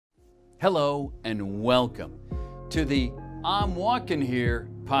Hello and welcome to the I'm Walking Here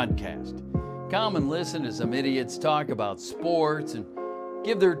podcast. Come and listen to some idiots talk about sports and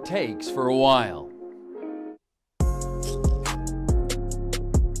give their takes for a while.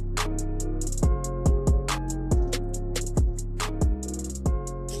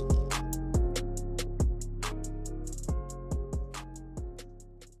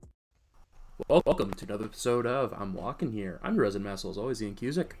 Welcome to another episode of I'm Walking Here. I'm your resident muscle, as always, Ian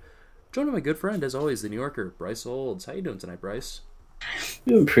Cusick. Joined by my good friend, as always, the New Yorker, Bryce Olds. How you doing tonight, Bryce?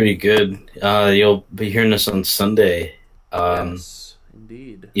 Doing pretty good. You'll be hearing this on Sunday. Yes,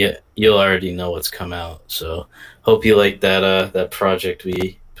 indeed. Yeah, you'll already know what's come out. So, hope you like that project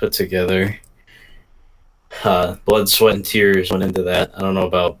we put together. Blood, sweat, and tears went into that. I don't know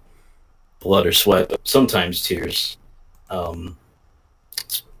about blood or sweat, but sometimes tears.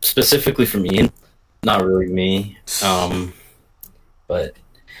 Specifically for me, not really me. But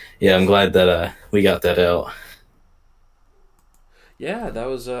yeah, I'm glad that we got that out. Yeah, that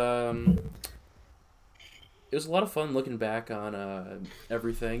was it was a lot of fun looking back on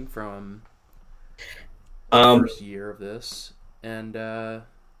everything from the first year of this, and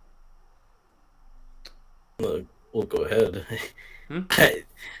we'll go ahead. Hmm?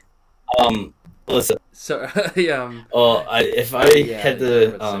 Listen. So yeah. If I had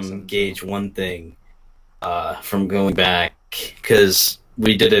to gauge one thing from going back, because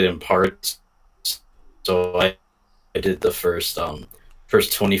we did it in parts, so I did the first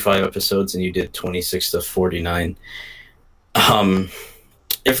 25 episodes, and you did 26 to 49.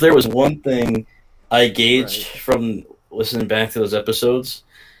 If there was one thing I gauged from listening back to those episodes,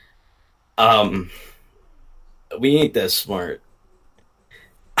 we ain't that smart.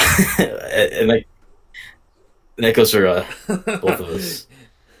 and that goes for both of us.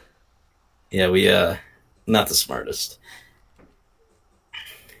 Yeah, we not the smartest.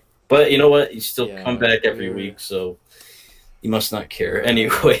 But you know what? You still come back every week, so you must not care.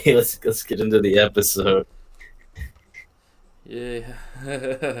 Anyway, let's get into the episode. Yeah.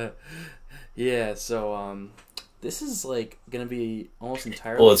 Yeah, so this is like gonna be almost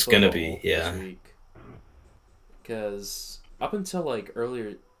entirely Well, it's gonna be, yeah. This week. Because up until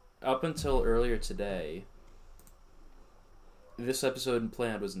earlier today, this episode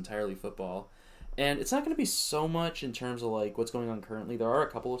planned was entirely football. And it's not going to be so much in terms of like what's going on currently. There are a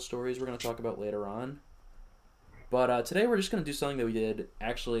couple of stories we're going to talk about later on. But today we're just going to do something that we did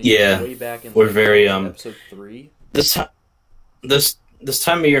actually way back in episode 3. This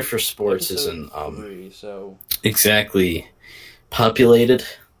time of year for sports isn't 3, so exactly populated.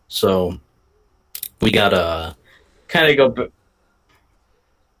 So we got to kind of go...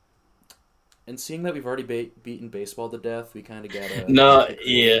 And seeing that we've already beaten baseball to death, we kind of got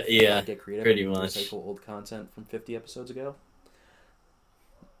to get creative, pretty and much recycle old content from 50 episodes ago.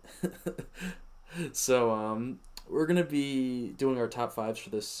 So we're gonna be doing our top 5s for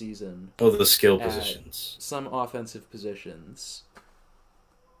this season. Oh, the skill positions. Some offensive positions.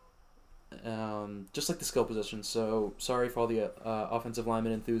 Just like the skill positions. So sorry for all the offensive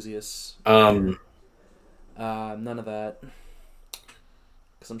lineman enthusiasts. None of that.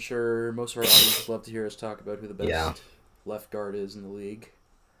 Because I'm sure most of our audience would love to hear us talk about who the best left guard is in the league.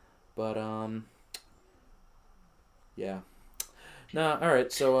 But, yeah. Nah,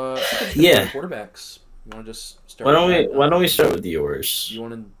 alright, so, quarterbacks. You want to just start Why don't we start with yours? You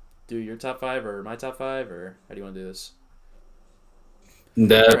want to do your top 5 or my top 5, or how do you want to do this?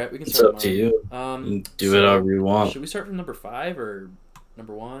 Alright, we can start with mine. To you. You can do it however you want. Should we start from number 5 or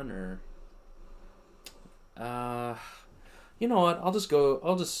number 1, or... You know what? I'll just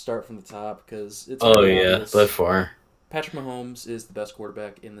start from the top because it's. Oh yeah, by far. Patrick Mahomes is the best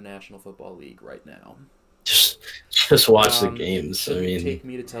quarterback in the National Football League right now. Just watch the games. I mean, take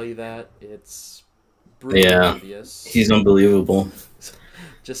me to tell you that it's brutally obvious. He's unbelievable.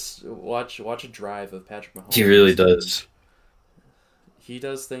 Just watch a drive of Patrick Mahomes. He really does. He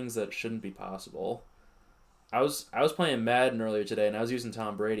does things that shouldn't be possible. I was playing Madden earlier today, and I was using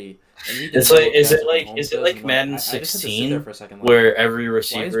Tom Brady. And he is it like Madden 16, where every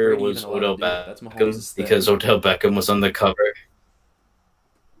receiver was Odell Beckham because Odell Beckham was on the cover?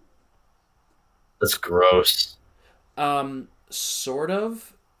 That's gross. Sort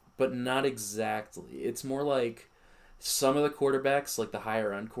of, but not exactly. It's more like some of the quarterbacks, like the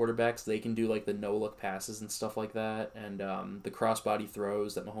higher end quarterbacks, they can do like the no look passes and stuff like that, and the crossbody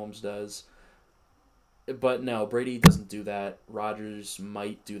throws that Mahomes does. But no, Brady doesn't do that. Rodgers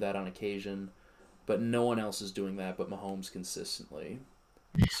might do that on occasion, but no one else is doing that but Mahomes consistently.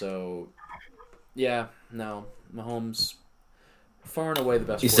 So, yeah, no, Mahomes far and away the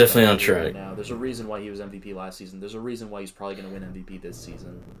best. He's definitely on track right now. There's a reason why he was MVP last season. There's a reason why he's probably going to win MVP this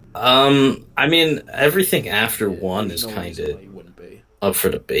season. I mean, everything after one is kind of up for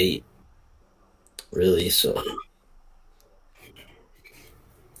debate, really. So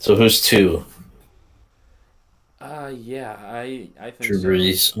who's 2? Yeah, I think Drew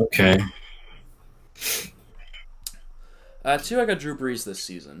Brees. So. Okay. 2, I got Drew Brees this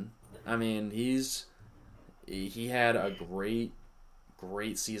season. I mean, he had a great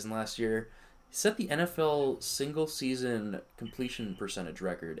season last year. He set the NFL single season completion percentage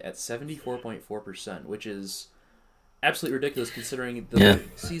record at 74.4%, which is absolutely ridiculous considering the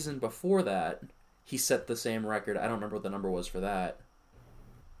season before that he set the same record. I don't remember what the number was for that.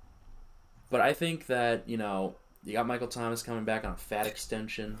 But I think that, you got Michael Thomas coming back on a fat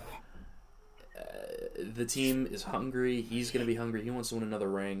extension. The team is hungry. He's going to be hungry. He wants to win another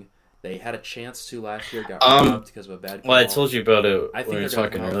ring. They had a chance to last year, got robbed because of a bad call. Well, I told you about it when we were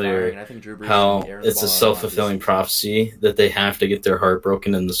talking earlier, how it's a self-fulfilling prophecy that they have to get their heart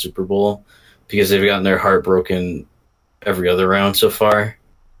broken in the Super Bowl because they've gotten their heart broken every other round so far.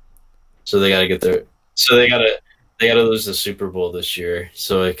 So they got to get their... So they got to lose the Super Bowl this year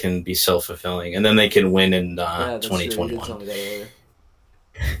so it can be self-fulfilling. And then they can win in 2021. You did tell me that earlier.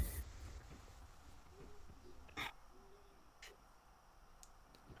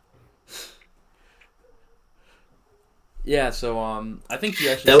 Yeah, so I think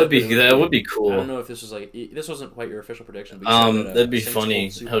you actually that would be cool. I don't know if this wasn't quite your official prediction. But that'd be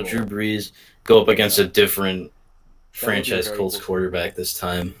funny how Drew Brees go up against a different franchise Colts quarterback this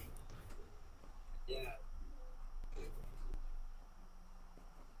time.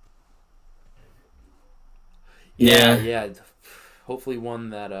 Yeah. Hopefully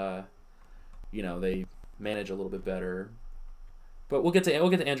one that they manage a little bit better. But we'll get to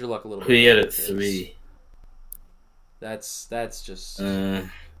Andrew Luck a little bit. Who he had at 3. That's just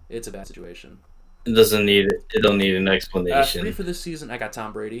it's a bad situation. It don't need an explanation. 3 for this season, I got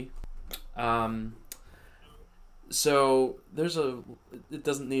Tom Brady. So it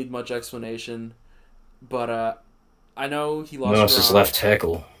doesn't need much explanation, but I know he lost. No, it's his left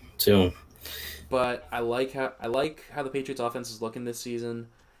tackle too. But I like how the Patriots offense is looking this season.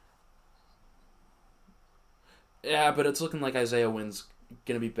 Yeah, but it's looking like Isaiah Wynn's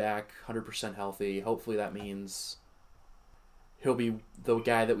gonna be back 100% healthy. Hopefully that means he'll be the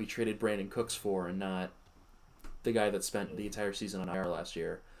guy that we traded Brandon Cooks for and not the guy that spent the entire season on IR last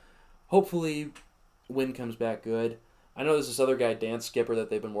year. Hopefully Wynn comes back good. I know there's this other guy, Dan Skipper, that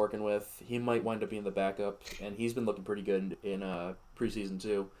they've been working with. He might wind up being the backup, and he's been looking pretty good in preseason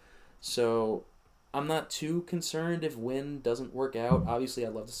too. So I'm not too concerned if Wynn doesn't work out. Obviously,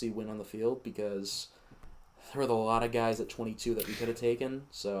 I'd love to see Wynn on the field because there were a lot of guys at 22 that we could have taken.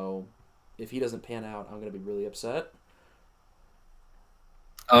 So if he doesn't pan out, I'm going to be really upset.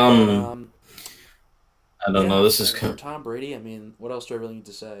 I don't know. This is Tom Brady. I mean, what else do I really need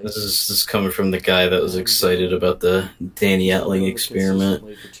to say? This is coming from the guy that was excited about the Danny Etling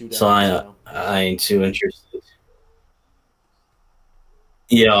experiment. So I ain't too interested.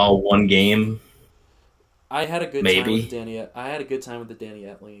 Yeah, one game. I had a good time with Danny. I had a good time with the Danny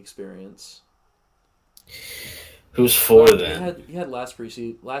Etling experience. Who's 4 then? He had last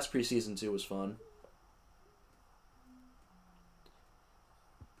preseason too was fun.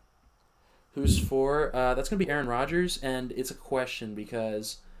 Who's 4? That's going to be Aaron Rodgers, and it's a question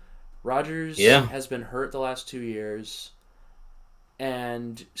because Rodgers has been hurt the last 2 years,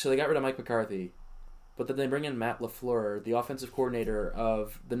 and so they got rid of Mike McCarthy, but then they bring in Matt LaFleur, the offensive coordinator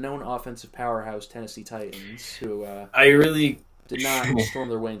of the known offensive powerhouse Tennessee Titans, who did not storm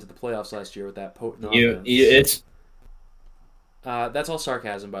their way into the playoffs last year with that potent offense. That's all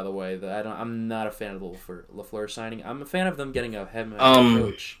sarcasm, by the way. I'm not a fan of the LaFleur signing. I'm a fan of them getting a head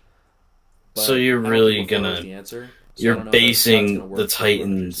coach. But so you're really gonna you're basing the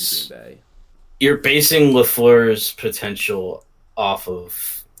Titans. You're basing LaFleur's potential off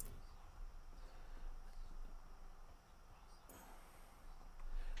of.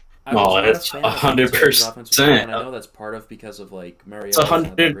 That's 100%. I know that's part of because of Mariota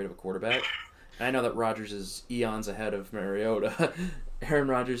not that great of a quarterback. And I know that Rodgers is eons ahead of Mariota. Aaron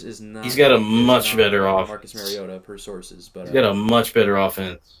Rodgers is not. He's got a much better offense. Marcus Mariota, per sources, but he's got a much better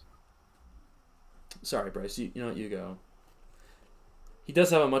offense. Sorry, Bryce. You know what? You go. He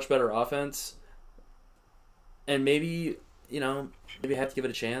does have a much better offense, and maybe I have to give it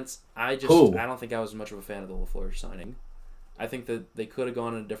a chance. I don't think I was much of a fan of the LaFleur signing. I think that they could have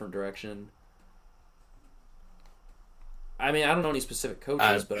gone in a different direction. I mean, I don't know any specific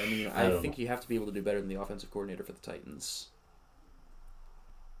coaches, but I think you have to be able to do better than the offensive coordinator for the Titans.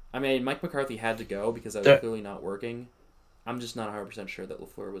 I mean, Mike McCarthy had to go because that was clearly not working. I'm just not 100% sure that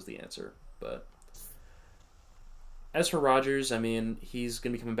LaFleur was the answer. But as for Rodgers, I mean, he's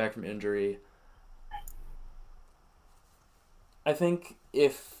going to be coming back from injury. I think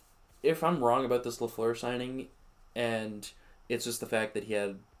if I'm wrong about this LaFleur signing, and it's just the fact that he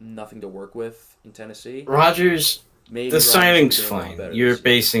had nothing to work with in Tennessee, Rodgers, maybe the Rodgers signing's would be a lot fine. better You're this year.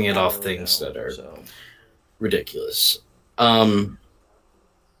 basing it I off don't really things know, that are so. ridiculous.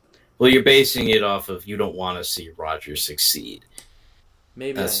 Well, you're basing it off of you don't want to see Rodgers succeed.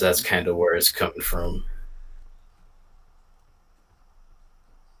 Maybe That's kind of where it's coming from.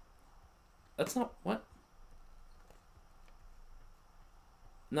 That's not what.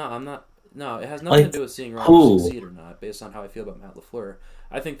 No, I'm not. No, it has nothing to do with seeing Rodgers succeed or not, based on how I feel about Matt LaFleur.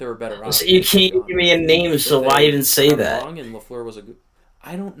 I think there were better options. So you can't give me a name, so why even say that? Wrong, and LaFleur was a good.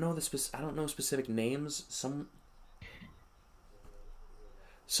 I don't know I don't know specific names.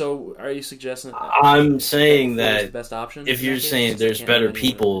 So, are you suggesting? I'm saying that the best option. if you're saying there's there's better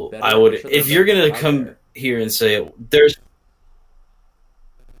people, better, I would. sure If you're gonna come here and say there's,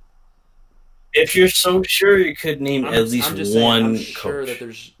 if you're so sure you could name at least one coach. I'm sure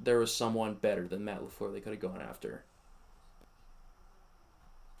that there was someone better than Matt LaFleur they could have gone after.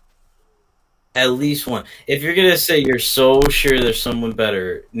 At least one. If you're gonna say you're so sure there's someone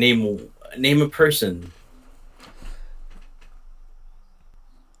better, name a person.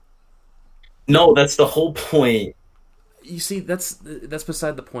 No, that's the whole point. You see, that's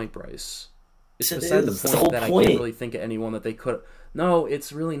beside the point, Bryce. It's yes, beside the point that I can't really think of anyone that they could. No,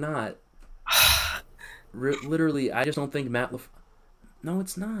 it's really not. Literally, I just don't think Matt LaFleur. No,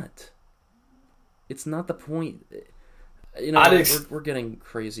 it's not. It's not the point. You know, we're getting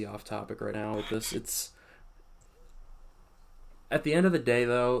crazy off topic right now with this. It's at the end of the day,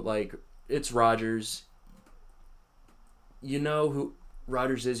 though, like it's Rodgers. You know who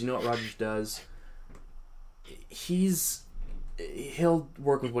Rodgers is. You know what Rodgers does. He'll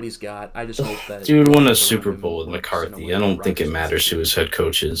work with what he's got. I just hope that dude won a Super Bowl with McCarthy. I don't think it matters who his head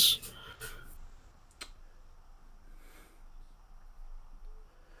coach is.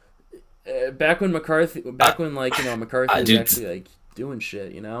 Back when McCarthy was actually like doing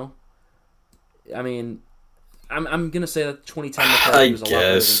shit, you know. I mean, I'm gonna say that 2010 McCarthy was a lot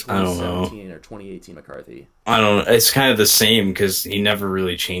better than 2017 or 2018 McCarthy. I don't know. It's kind of the same because he never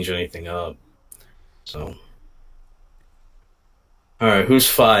really changed anything up. So, all right, who's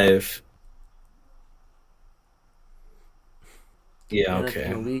 5? Yeah, okay.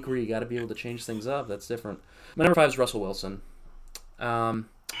 In a league where you got to be able to change things up, that's different. My number 5 is Russell Wilson.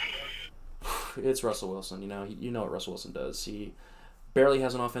 It's Russell Wilson. You know what Russell Wilson does. He barely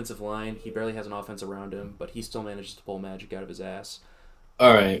has an offensive line. He barely has an offense around him, but he still manages to pull magic out of his ass.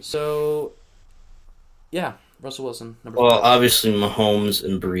 All right. So, yeah, Russell Wilson. Number 5. Obviously, Mahomes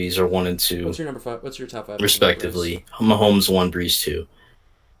and Breeze are 1 and 2. What's your number 5? What's your top 5? Respectively, Mahomes 1, Breeze 2.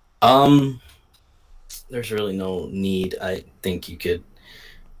 There's really no need. I think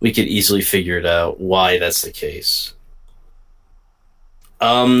we could easily figure it out why that's the case.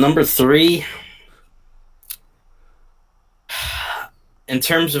 Number 3. In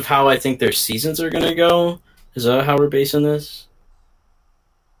terms of how I think their seasons are going to go, is that how we're basing this?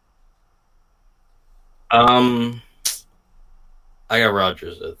 I got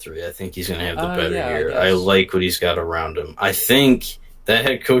Rodgers at 3. I think he's going to have the better year. I like what he's got around him. I think that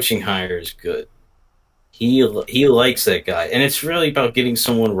head coaching hire is good. He likes that guy. And it's really about getting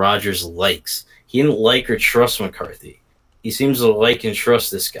someone Rodgers likes. He didn't like or trust McCarthy. He seems to like and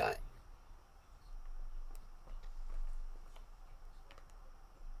trust this guy.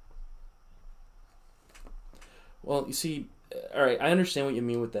 Well, you see, all right, I understand what you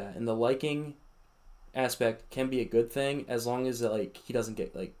mean with that. And the liking aspect can be a good thing as long as he doesn't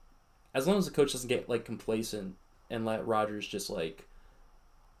get as long as the coach doesn't get complacent and let Rodgers just I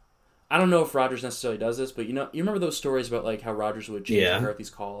don't know if Rodgers necessarily does this, but you remember those stories about how Rodgers would change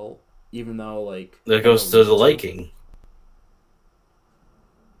McCarthy's call even though that goes to the liking.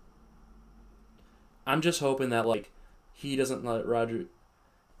 I'm just hoping that he doesn't let Rodgers.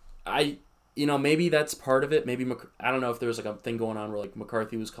 Maybe that's part of it. Maybe I don't know if there's a thing going on where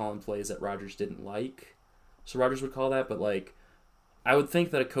McCarthy was calling plays that Rodgers didn't like, so Rodgers would call that. But I would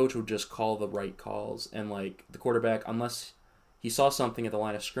think that a coach would just call the right calls, and the quarterback, unless he saw something at the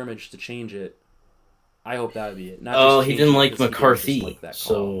line of scrimmage to change it. I hope that would be it. He didn't like McCarthy,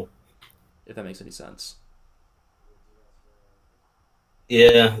 so if that makes any sense.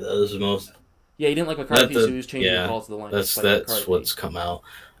 Yeah, that was the most. Yeah, he didn't like McCarthy, so he was changing the calls to the line. That's what's come out.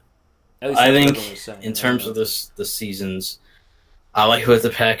 I think in terms of the seasons, I like what the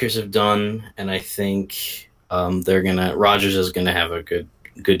Packers have done, and I think Rodgers is gonna have a good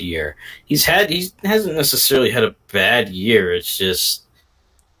good year. He hasn't necessarily had a bad year. It's just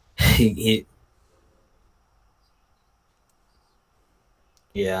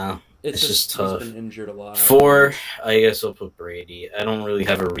yeah. It's just tough. He's been injured a lot. 4, I guess I'll put Brady. I don't really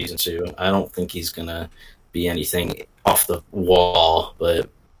have a reason to. I don't think he's gonna be anything off the wall, but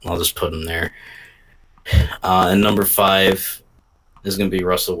I'll just put him there. And number 5 is gonna be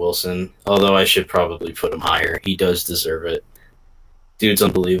Russell Wilson. Although I should probably put him higher. He does deserve it. Dude's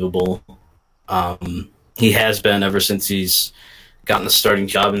unbelievable. He has been ever since he's gotten the starting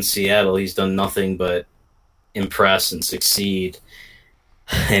job in Seattle. He's done nothing but impress and succeed.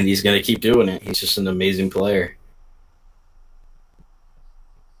 And he's going to keep doing it. He's just an amazing player.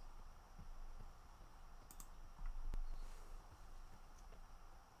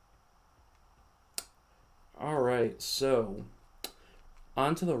 All right, so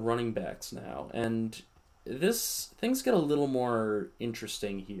on to the running backs now. And things get a little more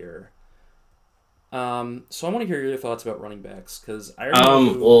interesting here. So I want to hear your thoughts about running backs, because I already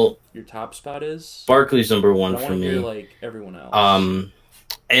know who your top spot is. Barkley's number 1 for me. I want to hear, like, everyone else.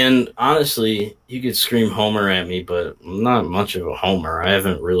 And honestly, you could scream Homer at me, but I'm not much of a Homer. I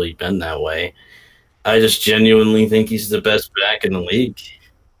haven't really been that way. I just genuinely think he's the best back in the league.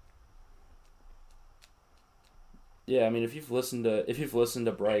 Yeah, I mean, if you've listened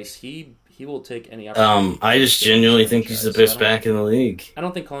to Bryce, he will take any opportunity. I just genuinely think he's the best back in the league. I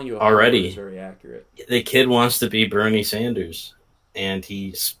don't think calling you a Homer is very accurate. The kid wants to be Bernie Sanders, and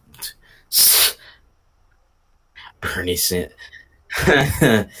he's Bernie Sanders.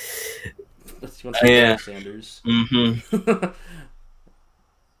 Yeah. Sanders. Mm-hmm.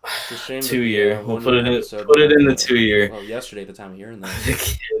 It's a shame 2 year. We'll put it in the 2 year. Well, yesterday at the time of hearing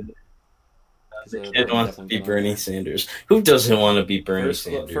that. The kid wants to be Bernie Sanders. Who doesn't want to be Bernie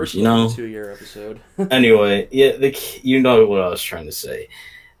Sanders? First 2 year episode. Anyway, yeah, you know what I was trying to say.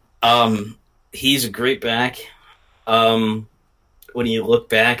 He's a great back. When you look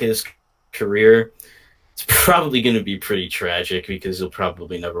back at his career, it's probably going to be pretty tragic because he'll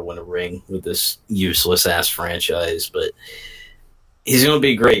probably never win a ring with this useless ass franchise. But he's going to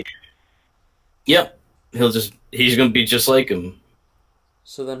be great. Yep, he's going to be just like him.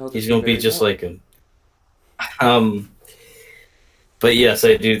 So then he's going to be just like him. But yes,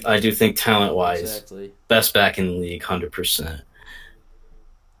 I do think talent wise, best back in the league, 100%.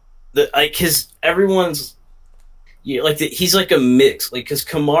 Because everyone's. Yeah, he's like a mix. Like, because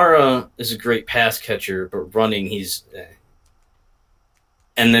Kamara is a great pass catcher, but running he's.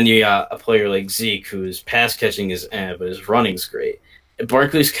 And then you got a player like Zeke, whose pass catching is but his running's great. And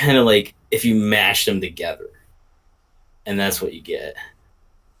Barkley's kind of like if you mash them together, and that's what you get.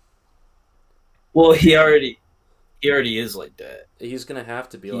 Well, he already is like that. He's gonna have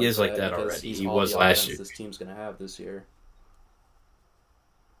to be. He is like that already. He was last year. This team's gonna have this year.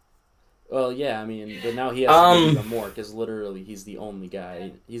 Well, yeah, I mean, but now he has to do even more because literally he's the only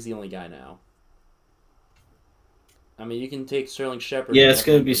guy. He's the only guy now. I mean, you can take Sterling Shepard. Yeah, it's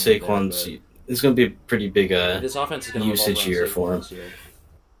going to be Saquon's. It's going to be a pretty big this offense is usage year for him.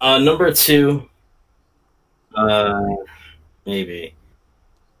 Number 2, maybe.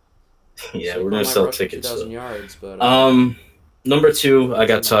 Yeah, we're going to sell tickets. 2,000 yards, but number 2, I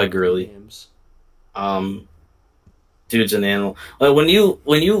got Todd Gurley. Dude's an animal. When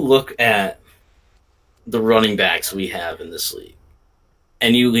you look at the running backs we have in this league,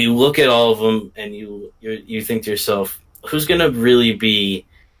 and you look at all of them, and you think to yourself, who's gonna really be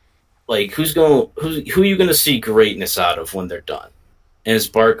like who are you gonna see greatness out of when they're done? And it's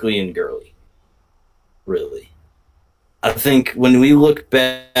Barkley and Gurley. Really, I think when we look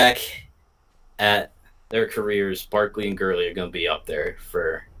back at their careers, Barkley and Gurley are gonna be up there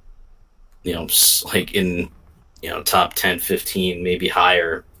for like in. Top 10, 15, maybe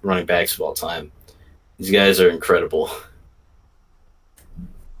higher running backs of all time. These guys are incredible.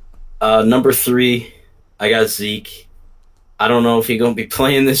 Number 3, I got Zeke. I don't know if he's going to be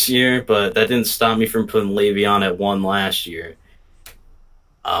playing this year, but that didn't stop me from putting Le'Veon at 1 last year.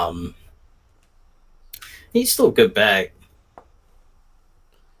 He's still a good back.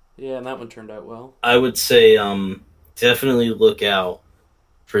 Yeah, and that one turned out well. I would say definitely look out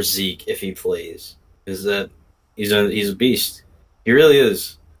for Zeke if he plays. Is that he's a beast. He really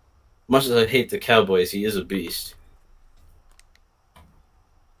is. Much as I hate the Cowboys, he is a beast.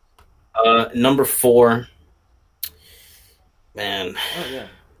 Number 4, man. Oh yeah,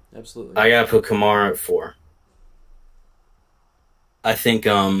 absolutely. I gotta put Kamara at 4. I think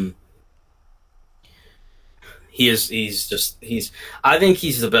I think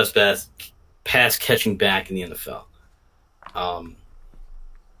he's the best pass catching back in the NFL.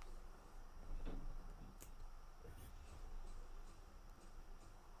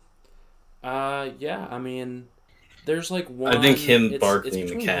 Yeah, I mean, there's like one. I think him, it's Barkley, and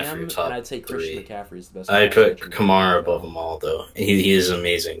between McCaffrey him are top and I'd say Christian three. McCaffrey is the best. I'd put Kamara above them all, though. He is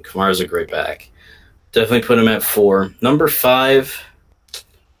amazing. Kamara's a great back. Definitely put him at 4. Number 5,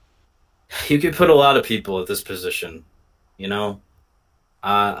 you could put a lot of people at this position. You know,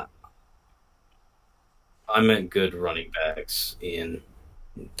 I meant good running backs, Ian.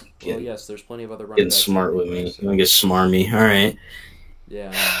 Well, yes, there's plenty of other running backs. Getting smart with me. You want to get smarmy? All right.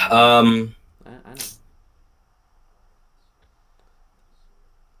 Yeah. I know.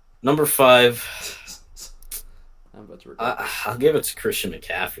 Number 5. I'm about to I'll give it to Christian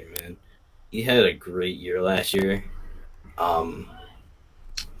McCaffrey, man. He had a great year last year. I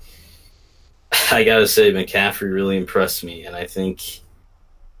gotta say, McCaffrey really impressed me, and I think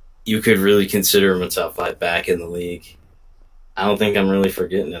you could really consider him a top 5 back in the league. I don't think I'm really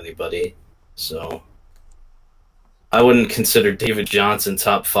forgetting anybody, so I wouldn't consider David Johnson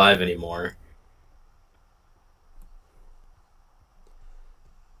top 5 anymore.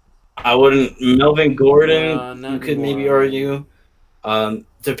 I wouldn't. Melvin Gordon, you could maybe argue.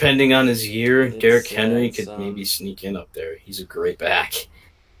 Depending on his year, Derrick Henry could maybe sneak in up there. He's a great back.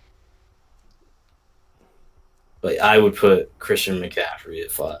 But I would put Christian McCaffrey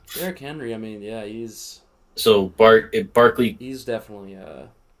at 5. Derrick Henry, I mean, yeah, he's... So, Barkley... He's definitely,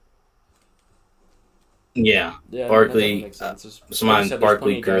 Yeah, Barkley,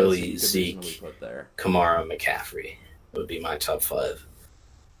 Barkley, Gurley, Zeke, Kamara, McCaffrey would be my top 5.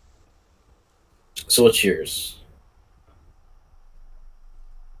 So what's yours?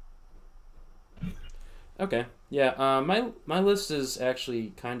 Okay, yeah, my list is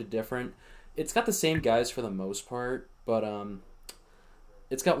actually kind of different. It's got the same guys for the most part, but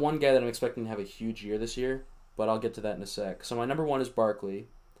it's got one guy that I'm expecting to have a huge year this year, but I'll get to that in a sec. So my number 1 is Barkley.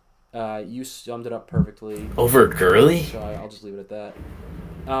 You summed it up perfectly. Over Gurley? So I'll just leave it at that.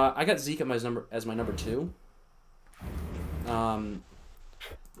 I got Zeke as my number 2.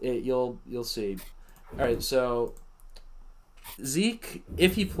 You'll see. All right, so Zeke,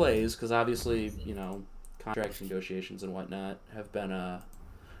 if he plays, because obviously, you know, contract negotiations and whatnot have been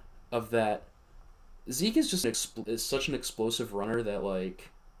of that. Zeke is just is such an explosive runner that like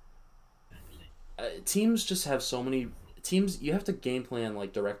teams just have so many teams. You have to game plan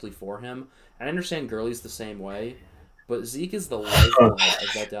like directly for him. And I understand Gurley's the same way, but Zeke is the lifeblood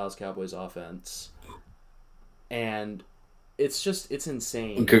of that Dallas Cowboys offense, and it's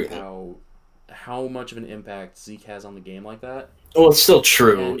insane how much of an impact Zeke has on the game like that. Well, it's still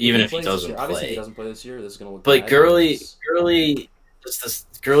true, and even if he doesn't play. Obviously, if he doesn't play this year, this is going to look But bad. Gurley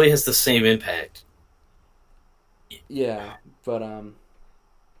has the same impact. Yeah, but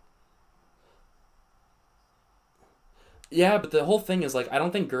yeah, but the whole thing is like I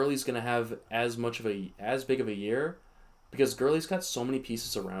don't think Gurley's going to have as big of a year because Gurley's got so many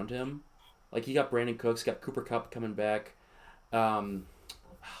pieces around him. Like he got Brandon Cooks, got Cooper Kupp coming back.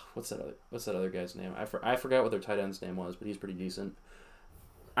 What's that other guy's name? I forgot what their tight end's name was, but he's pretty decent.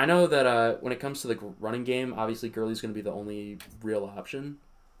 I know that when it comes to the running game, obviously Gurley's going to be the only real option.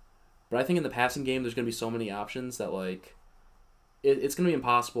 But I think in the passing game, there's going to be so many options that like it's going to be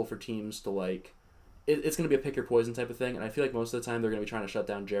impossible for teams to like. It's going to be a pick your poison type of thing, and I feel like most of the time they're going to be trying to shut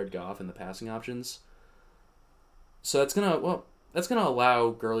down Jared Goff in the passing options. So that's going to allow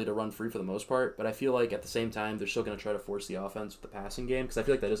Gurley to run free for the most part, but I feel like at the same time they're still going to try to force the offense with the passing game because I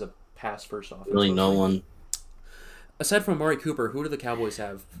feel like that is a pass first offense. Really, no one. Aside from Amari Cooper, who do the Cowboys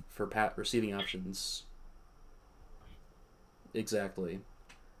have for receiving options? Exactly.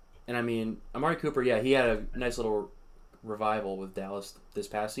 And I mean, Amari Cooper, yeah, he had a nice little revival with Dallas this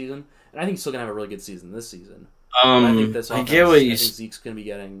past season, and I think he's still gonna have a really good season this season. I think this offense, I think Zeke's gonna be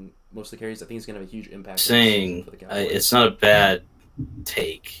getting most of the carries. I think he's gonna have a huge impact. Saying for the Cowboys. It's not a bad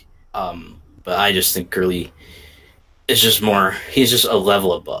take, but I just think Gurley is just more. He's just a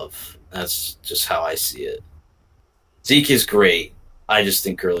level above. That's just how I see it. Zeke is great. I just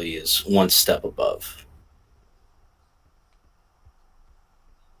think Gurley is one step above.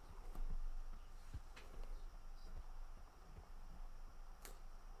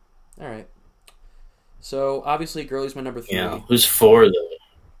 All right. So obviously, Gurley's my number 3. Yeah, who's 4 though?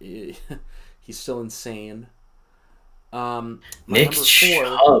 He's still insane. Nick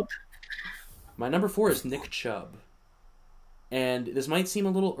Chubb. My number 4 is Nick Chubb, and this might seem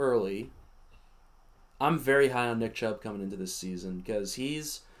a little early. I'm very high on Nick Chubb coming into this season because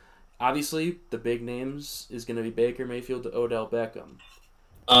he's obviously the big names is going to be Baker Mayfield to Odell Beckham.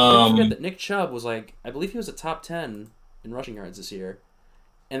 Don't forget that Nick Chubb was like, I believe he was a top 10 in rushing yards this year.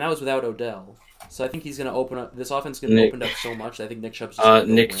 And that was without Odell. So I think he's going to open up... This offense is going to open up so much. I think Nick Chubb's just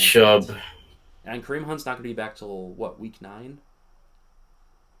Nick Chubb. And Kareem Hunt's not going to be back till, week 9?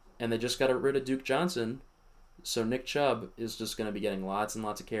 and they just got rid of Duke Johnson. So Nick Chubb is just going to be getting lots and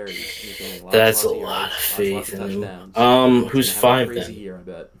lots of carries. He's getting That's a lot of faith in him. Who's 5 then? Crazy year, I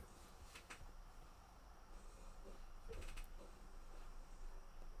bet.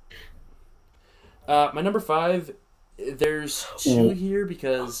 My number 5, there's 2 here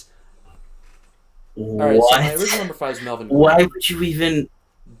because... Alright, so my original number 5 is Melvin Gordon. Why would you even...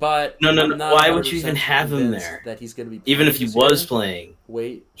 But no. Why would you even have him there? That he's going to be even if he was playing.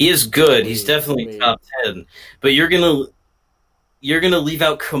 He is good. He's definitely top 10. But you're gonna leave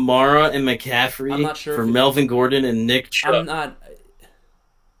out Kamara and McCaffrey for Melvin Gordon and Nick Chubb. I'm not.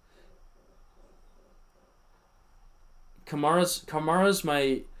 Kamara's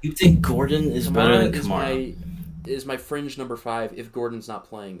my. You think Gordon is better than Kamara? Is my fringe number 5 if Gordon's not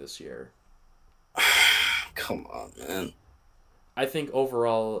playing this year? Come on, man. I think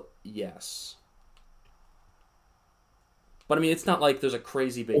overall, yes. But I mean, it's not like there's a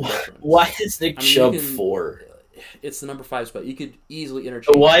crazy big difference. Why is Nick Chubb 4? It's the number 5 spot. You could easily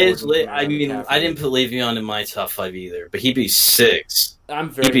interchange. Why is I didn't put Le'Veon in my top 5 either, but he'd be 6.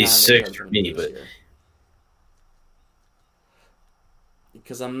 He'd be 6 for me, but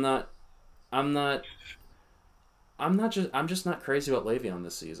because I'm just not crazy about Le'Veon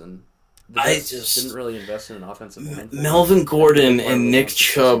this season. I just didn't really invest in an offensive line. Melvin Gordon and Nick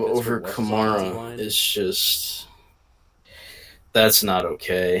Chubb over Kamara is just... That's not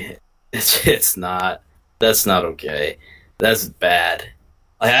okay. It's not. That's not okay. That's bad.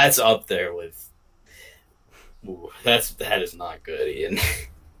 Like, that's up there with... Ooh, that is not good, Ian.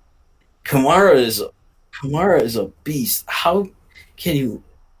 Kamara is a beast. How can you...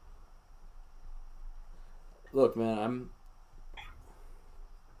 Look, man,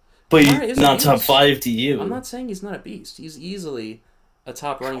 But he's not top 5 to you. I'm not saying he's not a beast. He's easily a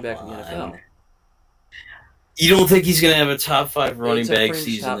top running back in the NFL. You don't think he's going to have a top 5 running back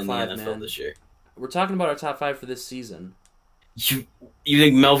season in the NFL this year? We're talking about our top 5 for this season. You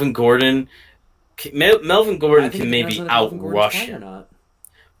think Melvin Gordon... Melvin Gordon can maybe outrush him.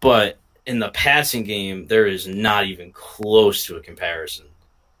 But in the passing game, there is not even close to a comparison.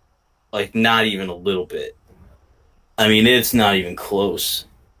 Like, not even a little bit. I mean, it's not even close.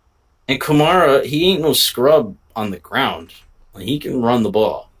 And Kamara, he ain't no scrub on the ground. Like, he can run the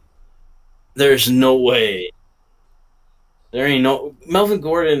ball. There's no way. There ain't no... Melvin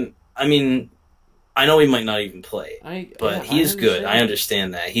Gordon, I mean, I know he might not even play. But he is good. I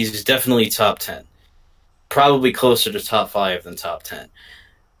understand that. He's definitely top 10. Probably closer to top 5 than top 10.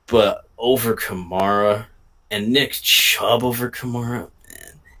 But over Kamara and Nick Chubb over Kamara...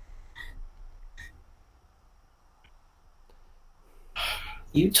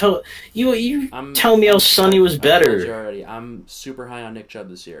 You tell me how Sonny was better. I told you already. I'm super high on Nick Chubb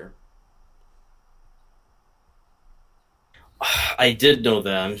this year. I did know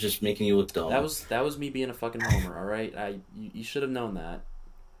that. I'm just making you look dumb. That was me being a fucking homer. All right, you should have known that.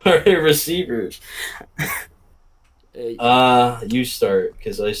 Receivers. You start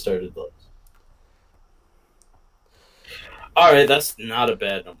because I started those. All right, that's not a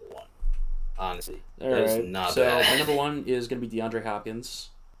bad number 1. Honestly, that is not bad. My number 1 is going to be DeAndre Hopkins.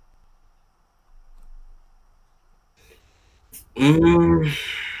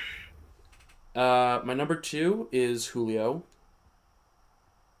 My number 2 is Julio,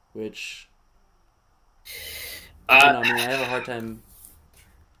 which I have a hard time.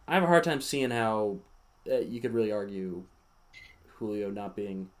 I have a hard time seeing how you could really argue Julio not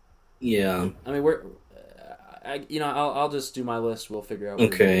being. Yeah. I mean, I'll just do my list. We'll figure out.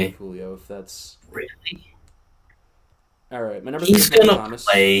 Julio, if that's really. All right, my number. He's gonna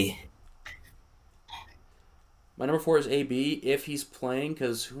play. My number 4 is AB if he's playing,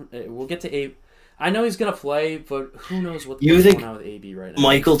 because we'll get to AB. I know he's gonna play, but who knows what's going on with AB right now?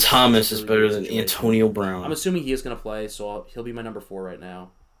 Michael Thomas is better than Antonio Brown. I'm assuming he is gonna play, so he'll be my number 4 right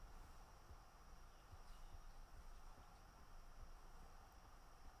now.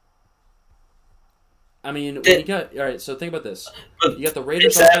 I mean, all right. So think about this. You got the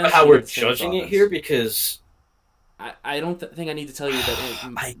Raiders. Is that how we're judging it here? Because I don't think I need to tell you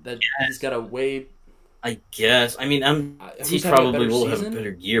that he's got a way. I guess. I mean, he probably will have a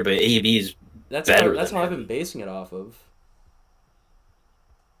better year, but AB is better. That's how I've been basing it off of.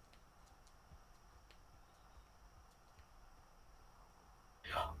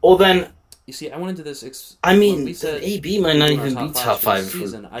 Well, then. You see, I went into this. AB might not even be top 5 if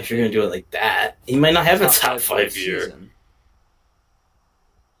you're going to do it like that. He might not have a top 5 year.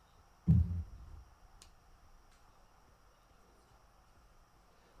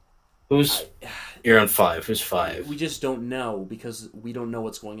 Season. You're on 5. Who's 5? We just don't know because we don't know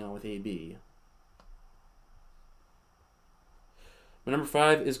what's going on with AB. My number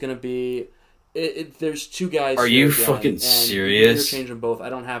 5 is going to be... there's two guys. Are you fucking serious? You change them both. I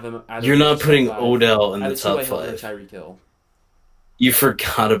don't have him. You're not putting Odell in the top 5. Tyreek Hill. You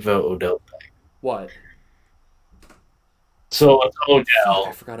forgot about Odell. What? So it's Odell. Fuck,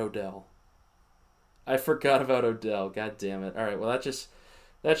 I forgot Odell. I forgot about Odell. God damn it. All right. Well,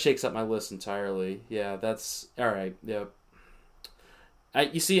 that shakes up my list entirely. Yeah, that's all right. Yep.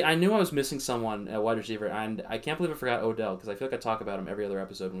 You see, I knew I was missing someone at wide receiver, and I can't believe I forgot Odell because I feel like I talk about him every other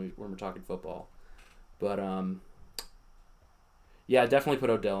episode when we're talking football. But yeah, definitely put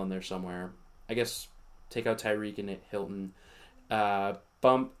Odell in there somewhere. I guess take out Tyreek and Hilton.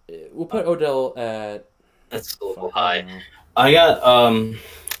 We'll put Odell at. That's a little high. I got all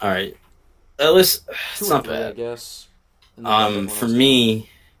right. That list, it's not bad. I guess. For me,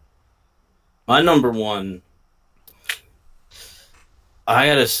 my number 1. I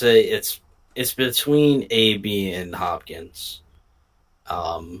gotta say it's between AB and Hopkins.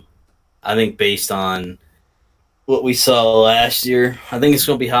 I think based on what we saw last year, I think it's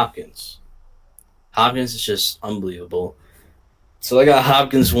gonna be Hopkins. Hopkins is just unbelievable. So I got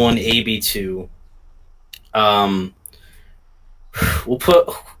Hopkins 1, AB 2. We'll put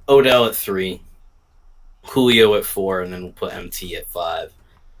Odell at 3, Julio at 4, and then we'll put MT at 5.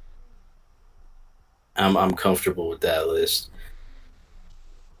 I'm comfortable with that list.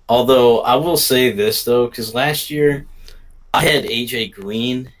 Although, I will say this, though, because last year, I had AJ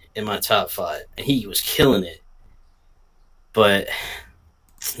Green in my top 5, and he was killing it. But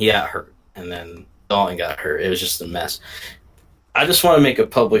he got hurt, and then Dalton got hurt. It was just a mess. I just want to make a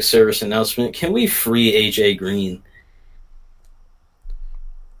public service announcement. Can we free AJ Green?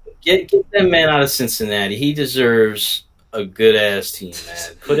 Get that man out of Cincinnati. He deserves a good-ass team,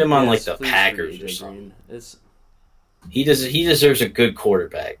 man. Put him on, like, the Packers or something. He deserves a good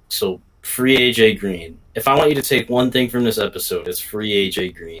quarterback. So free AJ Green. If I want you to take one thing from this episode, it's free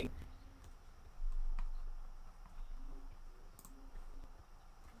AJ Green.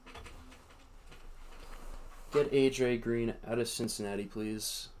 Get AJ Green out of Cincinnati,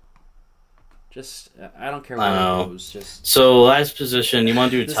 please. Just I don't care where he goes. Just so last position, you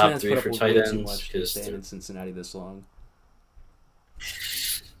want to do a top 3 for tight ends? Just staying in Cincinnati this long.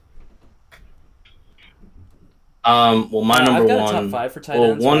 Well, my number I've got 1. A top 5 for tight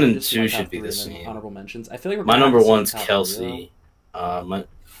ends. 1 and 2 should be the same. Honorable mentions. I feel like my number 1's Kelsey.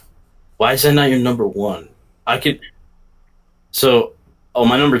 Why is that not your number 1? I could. So,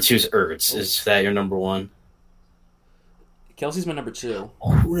 my number 2 is Ertz. Is that your number 1? Kelsey's my number 2.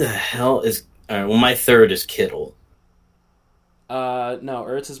 Who the hell is? All right. Well, my 3rd is Kittle. No,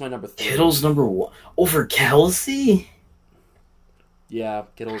 Ertz is my number 3. Kittle's number 1 over Kelsey. Yeah,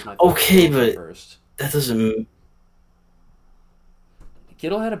 Kittle's my 3rd. Okay, but first. That doesn't.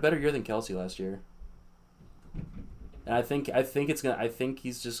 Kittle had a better year than Kelsey last year, and I think it's gonna. I think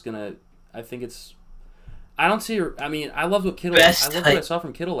he's just gonna. I think it's. I don't see. I mean, I love what Kittle. I love what I saw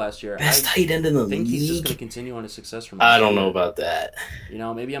from Kittle last year. Best tight end in the league. I think he's just gonna continue on his success from. Last I don't year. know about that. You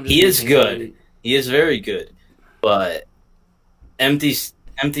know, maybe I'm just. He is good. He is very good, but empty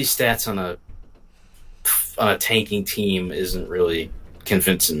stats on a tanking team isn't really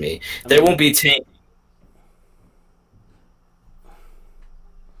convincing me. They won't be tanking.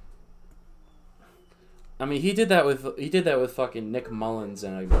 I mean, he did that with fucking Nick Mullins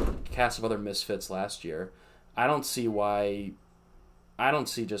and a cast of other misfits last year. I don't see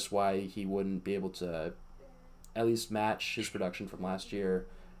just why he wouldn't be able to at least match his production from last year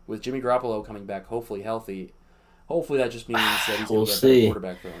with Jimmy Garoppolo coming back, hopefully healthy. Hopefully that just means that he's going to get a better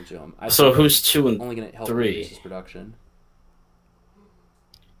quarterback thrown to him. So who's 2 and only going to help 3? Increase his production.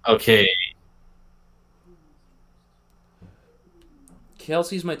 Okay.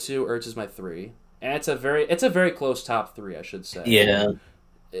 Kelsey's my 2, Ertz is my 3. And it's a very close top 3, I should say. Yeah.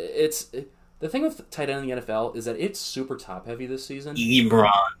 The thing with tight end in the NFL is that it's super top heavy this season.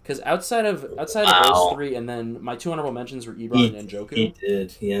 Ebron. Because outside of those 3, and then my 2 honorable mentions were Ebron and Njoku. He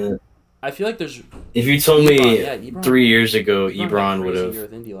did, yeah. I feel like there's. If you told me 3 years ago Ebron would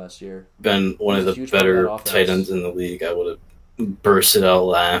have been one of the better tight ends in the league, I would have bursted out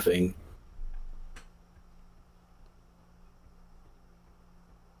laughing.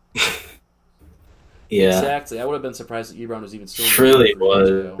 Yeah, exactly. I would have been surprised that Ebron was even still. Really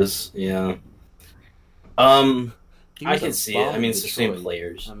was, yeah. I can see it. I mean, it's the same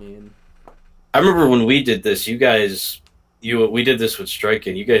players. I remember when we did this. We did this with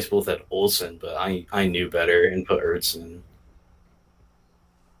Striken. You guys both had Olsen, but I knew better and put Ertz in.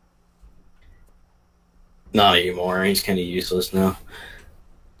 Not anymore. He's kind of useless now.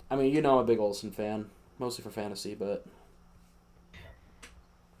 I mean, I'm a big Olsen fan, mostly for fantasy, but.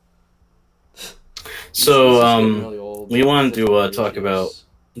 So, really old. we wanted to talk about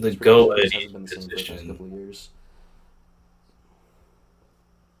the GOAT position. Couple of years.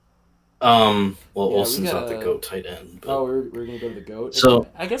 Well, Wilson's not the GOAT tight end. But... Oh, we're gonna go to the GOAT. So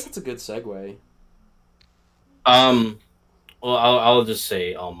I guess that's a good segue. Well, I'll just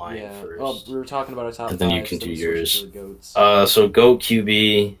say all mine first. Well, we were talking about our top and then 5, you can do yours. So GOAT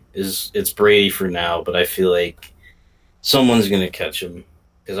QB it's Brady for now, but I feel like someone's gonna catch him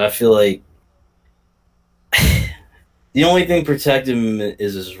because I feel like the only thing protecting him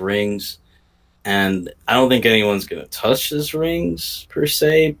is his rings, and I don't think anyone's gonna touch his rings per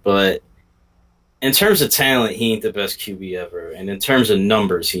se, but. In terms of talent, he ain't the best QB ever. And in terms of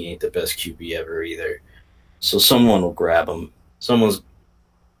numbers, he ain't the best QB ever either. So someone will grab him.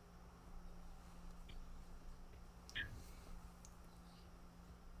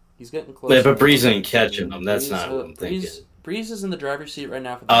 He's getting close. Yeah, but Breeze ain't catching him. That's not what I'm thinking. Breeze is in the driver's seat right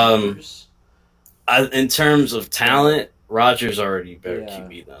now for the Rodgers. In terms of talent, Rodgers already better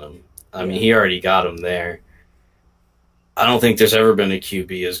QB than him. I mean, he already got him there. I don't think there's ever been a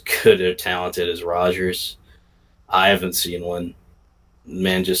QB as good or talented as Rodgers. I haven't seen one.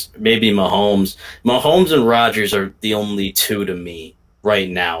 Man, just maybe Mahomes. Mahomes and Rodgers are the only two to me right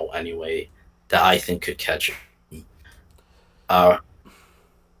now, anyway, that I think could catch him. I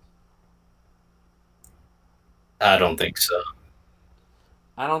don't think so.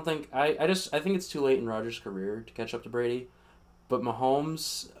 I think it's too late in Rodgers' career to catch up to Brady. But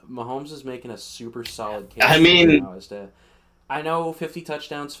Mahomes is making a super solid case. I mean, I know 50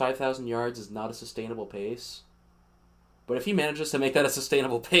 touchdowns, 5,000 yards is not a sustainable pace. But if he manages to make that a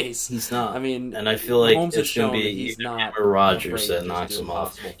sustainable pace, he's not. I mean, and I feel like Mahomes it's going to be either him or Rodgers that knocks him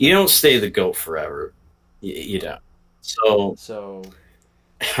off. You don't stay the GOAT forever. You don't. So,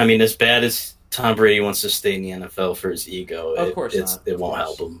 I mean, as bad as Tom Brady wants to stay in the NFL for his ego, it won't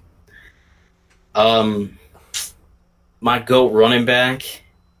help him. My GOAT running back,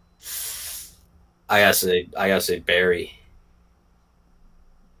 I gotta say Barry.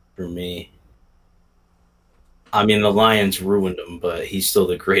 For me, I mean the Lions ruined him, but he's still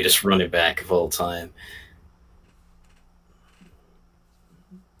the greatest running back of all time.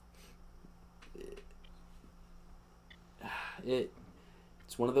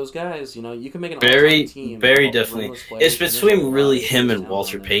 It's one of those guys, you know. You can make an Barry, all-time team. Barry definitely. It's between really him and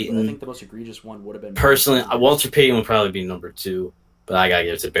Walter Payton. I think the most egregious one would have been. Personally, Walter Payton would probably be number 2, but I gotta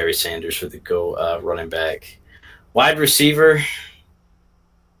give it to Barry Sanders for the running back. Wide receiver,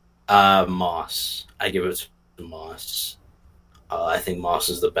 Moss. I give it to Moss. I think Moss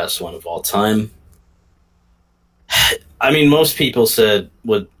is the best one of all time. I mean, most people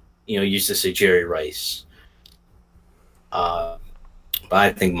used to say Jerry Rice. But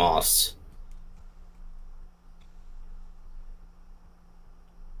I think Moss.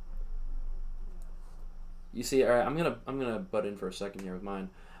 You see, all right, I'm gonna butt in for a second here with mine.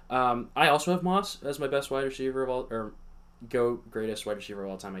 I also have Moss as my best wide receiver of all, or greatest wide receiver of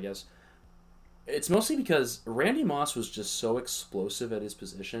all time, I guess. It's mostly because Randy Moss was just so explosive at his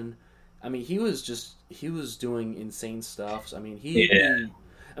position. I mean, he was doing insane stuff. I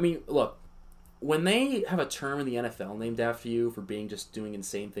mean, look. When they have a term in the NFL named after you for doing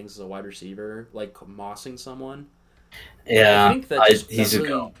insane things as a wide receiver, like mossing someone, I think he's a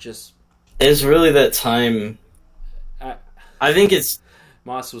goat. It's really that time. I think it's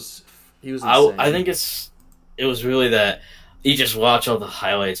Moss was insane. I think it was really that you just watch all the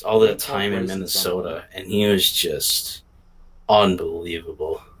highlights, all the time in Minnesota, and he was just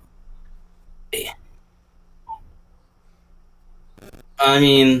unbelievable. I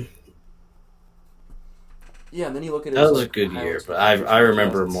mean. Yeah, and then you look at that was a good year, but I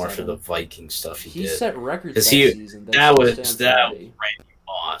remember more for the Viking stuff he did. He set records that season. That was Randy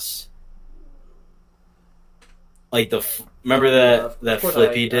Moss. Like remember that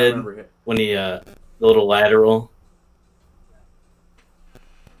flip he did when he the little lateral.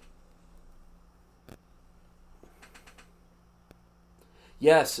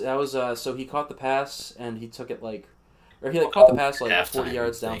 Yes, that was so he caught the pass and he took it caught the pass 40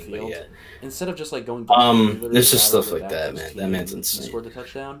 yards downfield. Yeah. Instead of just going there's just stuff like that, man. That man's insane. He scored the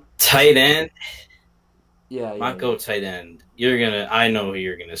touchdown. Tight end. Yeah. Go tight end. I know who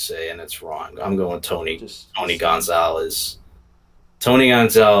you're gonna say, and it's wrong. I'm going Tony Gonzalez. Tony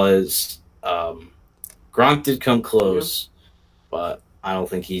Gonzalez. Gronk did come close, but I don't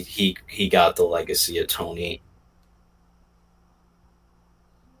think he got the legacy of Tony.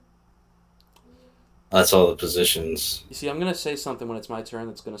 That's all the positions. You see, I'm going to say something when it's my turn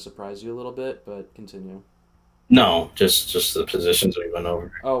that's going to surprise you a little bit, but continue. No, just the positions we went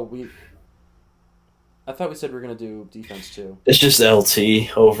over. I thought we said we were going to do defense too. It's just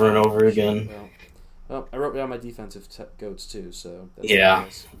LT over and over again. Oh, I wrote down my defensive goats too, so that's yeah.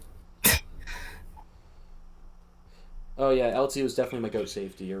 Oh yeah, LT was definitely my goat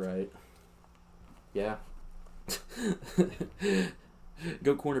safety. You're right. Yeah.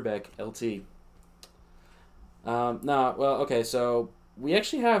 Goat cornerback LT. Okay, so we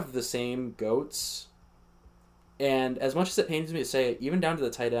actually have the same goats, and as much as it pains me to say it, even down to the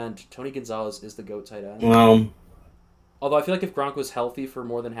tight end, Tony Gonzalez is the GOAT tight end. Well, although I feel like if Gronk was healthy for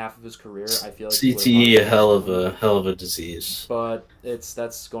more than half of his career, I feel like CTE a hell of a disease. But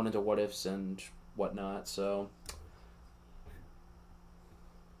that's going into what ifs and whatnot. So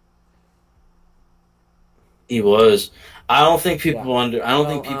he was. I don't think people I don't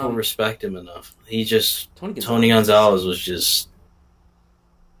think people respect him enough. He just Tony Gonzalez was just.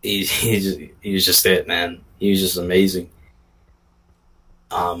 He was just it, man. He was just amazing.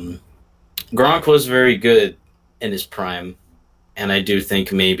 Gronk was very good in his prime, and I do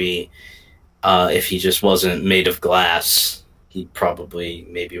think maybe if he just wasn't made of glass, he probably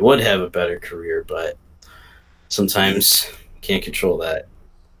maybe would have a better career, but sometimes can't control that.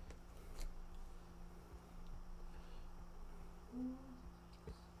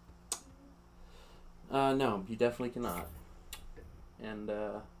 No, you definitely cannot. And,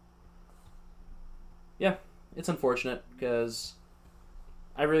 yeah, it's unfortunate because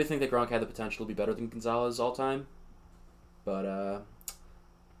I really think that Gronk had the potential to be better than Gonzalez all time. But,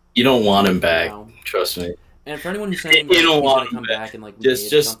 you don't want him back, trust me. And for anyone who's saying he's going to come back and, like, just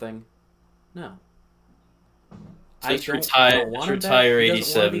something, no. Just retire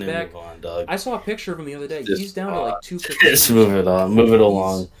 87 and move on, dog. I saw a picture of him the other day. He's down to, like, 250. Just move it on. Move it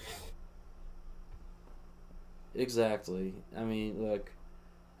along. Exactly. I mean, look,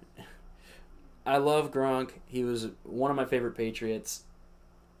 I love Gronk. He was one of my favorite Patriots.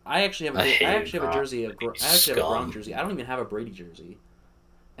 I actually have a jersey. I actually have a Gronk jersey. I don't even have a Brady jersey,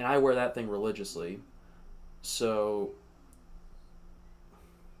 and I wear that thing religiously. So,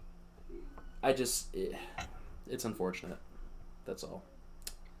 it's unfortunate. That's all.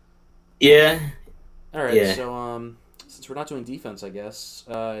 Yeah. All right. Yeah. So, since we're not doing defense, I guess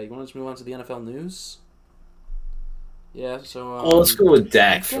you want to move on to the NFL news? Yeah, so... well, let's go with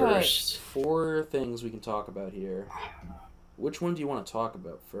Dak first. 4 things we can talk about here. Which one do you want to talk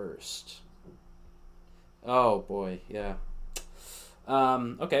about first? Oh, boy, yeah.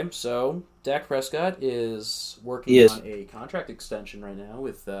 Okay, so Dak Prescott is working on a contract extension right now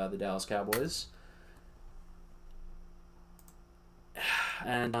with the Dallas Cowboys.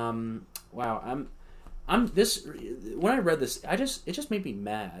 And, wow, when I read this, it just made me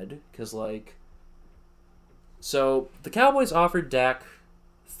mad, because, like... So, the Cowboys offered Dak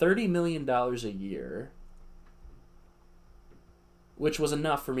 $30 million a year, which was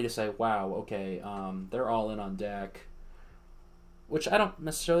enough for me to say, wow, okay, they're all in on Dak, which I don't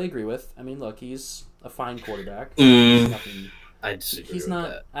necessarily agree with. I mean, look, he's a fine quarterback. I disagree with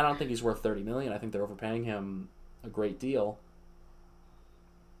that. I don't think he's worth $30 million. I think they're overpaying him a great deal.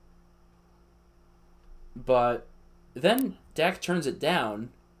 But then Dak turns it down,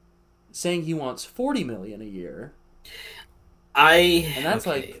 saying he wants $40 million a year. And that's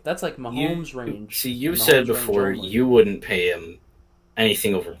like Mahomes' range. See, you said before you wouldn't pay him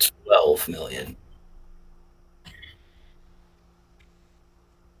anything over $12 million.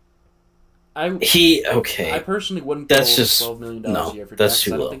 I personally wouldn't go over $12 million a year for Dak. I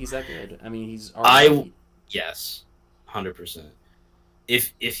don't think he's that good. I mean, he's already... Yes, 100%.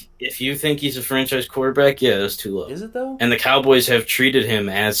 If you think he's a franchise quarterback, yeah, that's too low. Is it, though? And the Cowboys have treated him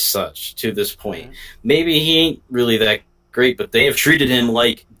as such to this point. Okay. Maybe he ain't really that great, but they have treated him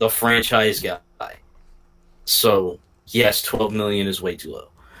like the franchise guy. So, yes, $12 million is way too low.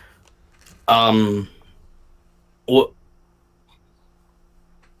 What?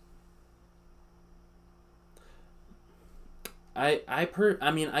 I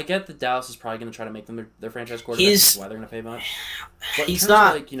mean, I get that Dallas is probably going to try to make them their franchise quarterback. That's why they're going to pay much. But he's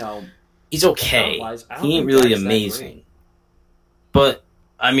not. He's okay. He ain't really amazing. But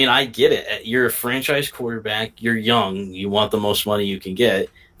I mean, I get it. You're a franchise quarterback. You're young. You want the most money you can get.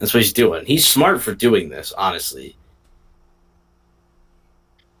 That's what he's doing. He's smart for doing this, honestly.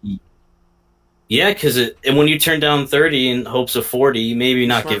 Yeah, because when you turn down 30 in hopes of 40, you maybe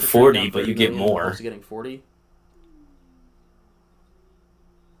not get 40, but you get more. He's getting 40.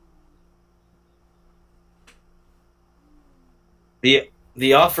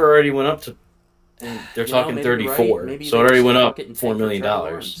 The offer already went up to. They're talking 34, right. So it already went up $4 million.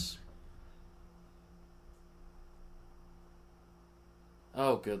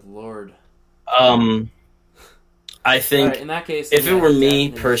 Oh, good lord! I think in that case, if it were me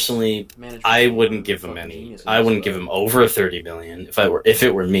personally, I wouldn't give him any. I wouldn't give him over $30 million if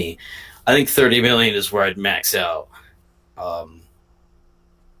it were me. I think 30 million is where I'd max out.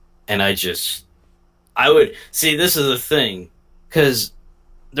 And I would see. This is the thing, because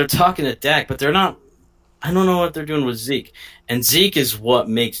they're talking to Dak, but they're not. I don't know what they're doing with Zeke, and Zeke is what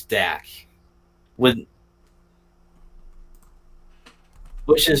makes Dak, which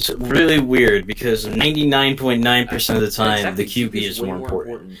is really weird because 99.9% of the time the QB is more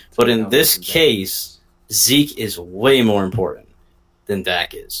important. But in this case, Zeke is way more important than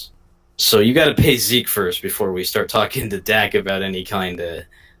Dak is. So you got to pay Zeke first before we start talking to Dak about any kind of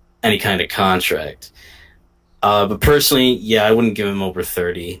contract. But personally, yeah, I wouldn't give him over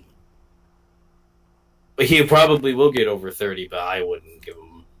 30. But he probably will get over 30, but I wouldn't give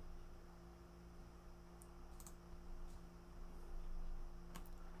him.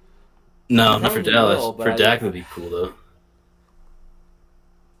 No, not for Dallas. For Dak would be cool though.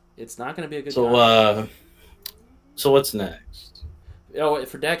 It's not going to be a good. So what's next? Oh,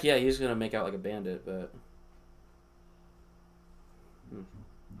 for Dak, yeah, he's going to make out like a bandit, but.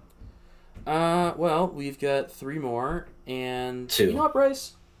 Well, we've got 3 more, and 2. You know what,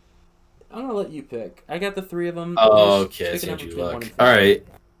 Bryce? I'm gonna let you pick. I got the 3 of them. Oh, okay, that's Andrew Luck. All right.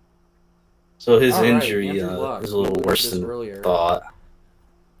 So his injury is a little worse than thought.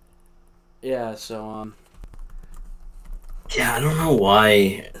 Yeah. So Yeah, I don't know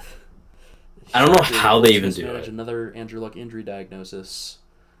why. I don't know how they even do it. Another Andrew Luck injury diagnosis.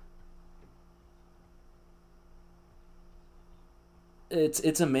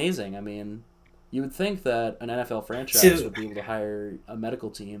 It's amazing. I mean, you would think that an NFL franchise would be able to hire a medical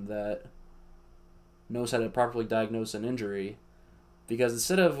team that knows how to properly diagnose an injury, because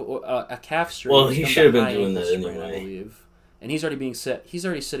instead of a calf strain, well, he should have been doing that anyway. I believe, and he's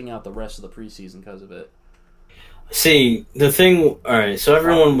already sitting out the rest of the preseason because of it. See, the thing. All right, so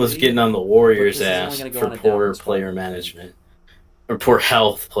everyone was getting on the Warriors' ass for poor player management or poor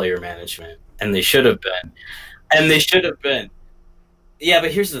health player management, and they should have been. Yeah,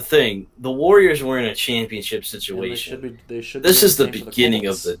 but here's the thing: the Warriors were in a championship situation. This is the beginning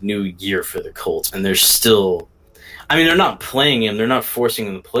of the new year for the Colts, and they're still. I mean, they're not playing him; they're not forcing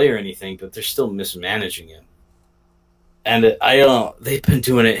him to play or anything, but they're still mismanaging him. And I don't. They've been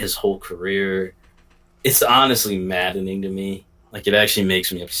doing it his whole career. It's honestly maddening to me. Like, it actually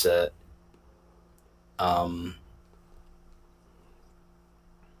makes me upset.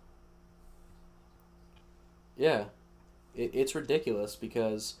 Yeah. It's ridiculous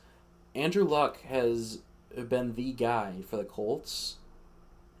because Andrew Luck has been the guy for the Colts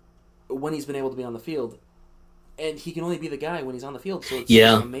when he's been able to be on the field, and he can only be the guy when he's on the field. So it's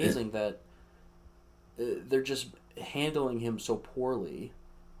amazing that they're just handling him so poorly.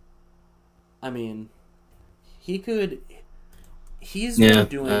 I mean, he's doing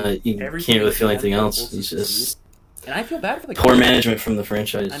you can't really feel anything else. He's just, and I feel bad for the poor management from the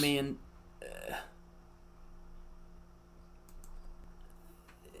franchise. I mean.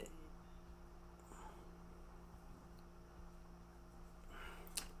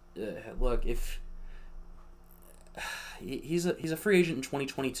 Look, if he's a free agent in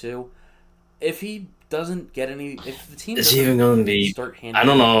 2022, if he doesn't get any, if the team is even going to be, start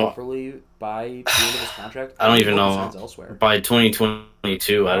handling properly by the end of his contract, I don't even know. Elsewhere. By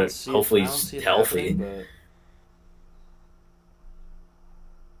 2022, hopefully he's healthy. But...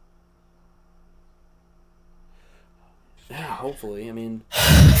 Yeah, hopefully. I mean,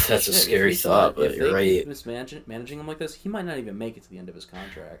 that's a scary thought, but you're right. If managing him like this, he might not even make it to the end of his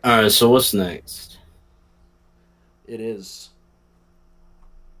contract. All right, so what's next? It is.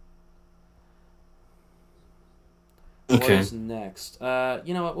 Okay. What is next?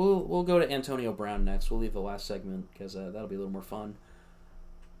 You know what? We'll go to Antonio Brown next. We'll leave the last segment because that'll be a little more fun.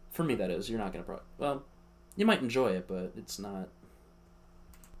 For me, that is. You're not gonna well, you might enjoy it, but it's not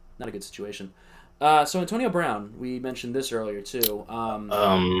a good situation. So Antonio Brown, we mentioned this earlier too.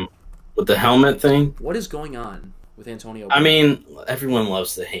 With the helmet thing? What is going on with Antonio Brown? I mean, everyone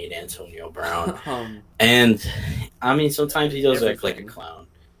loves to hate Antonio Brown. And, I mean, sometimes he does act like a clown.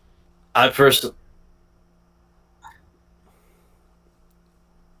 I personally...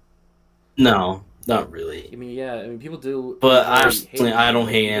 No, not really. I mean, people do... But honestly, I don't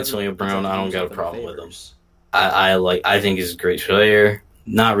hate Antonio Brown. I don't got a problem with him. I think he's a great player.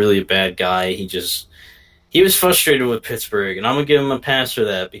 Not really a bad guy. He was frustrated with Pittsburgh, and I'm gonna give him a pass for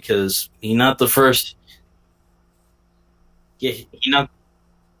that because he's not the first. Yeah, he's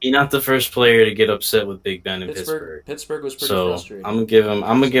not the first player to get upset with Big Ben in Pittsburgh. Pittsburgh was pretty frustrating. I'm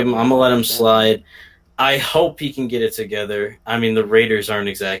gonna let him slide. I hope he can get it together. I mean, the Raiders aren't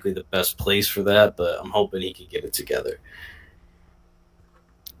exactly the best place for that, but I'm hoping he can get it together.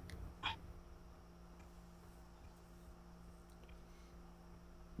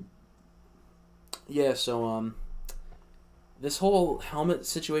 Yeah, so this whole helmet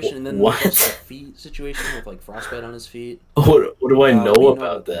situation, and then What? the feet situation with like frostbite on his feet. What do I know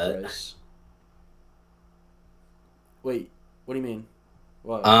about that? Bryce? Wait, what do you mean?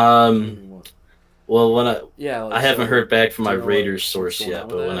 What? Well, when like, I haven't heard back from my Raiders source going yet, on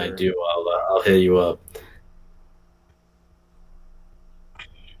but with when that, I or- do, I'll hit you up.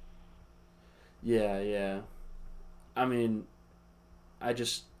 Yeah. I mean, I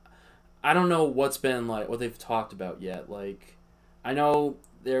don't know what's been like what they've talked about yet. Like, I know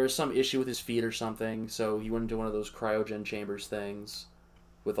there's some issue with his feet or something, so he went into one of those cryogen chambers things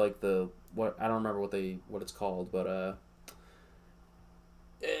with like the what I don't remember what it's called, but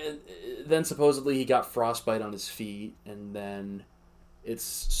and then supposedly he got frostbite on his feet, and then it's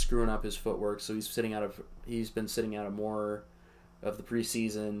screwing up his footwork. So he's been sitting out of more of the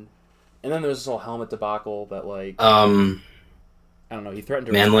preseason. And then there's this whole helmet debacle that like I don't know. He threatened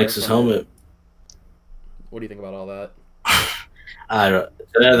to man retire likes his from it. helmet. What do you think about all that? I don't.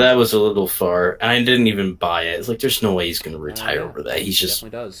 That was a little far, and I didn't even buy it. It's like there's no way he's going to retire Yeah, over that. He's he just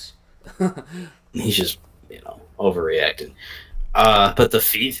definitely does. he's just overreacting. But the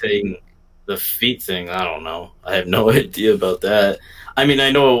feet thing, I don't know. I have no idea about that. I mean, I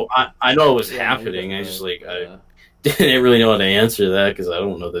know it was happening. I just I didn't really know how to answer that because I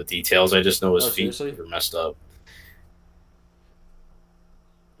don't know the details. I just know his feet seriously? were messed up.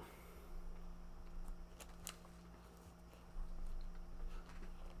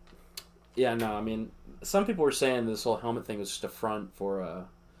 Yeah, no, I mean, some people were saying this whole helmet thing was just a front for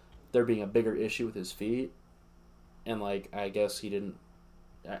there being a bigger issue with his feet, and like I guess he didn't.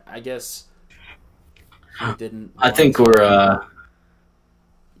 I guess he didn't. I think we're.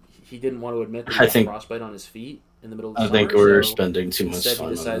 He didn't want to admit that he got frostbite on his feet in the middle of the summer. I think we're spending too much instead time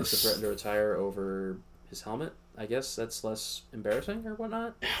he decides on to this. threaten to retire over his helmet. I guess that's less embarrassing or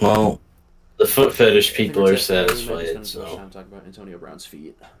whatnot. Well, the foot fetish people are We might be satisfied. spending too much So time talking about Antonio Brown's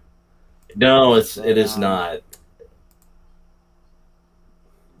feet. no, it is not.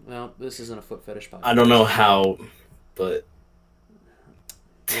 Well, this isn't a foot fetish podcast. I don't know how, but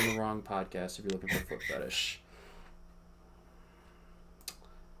You're in the wrong podcast if you're looking for a foot fetish.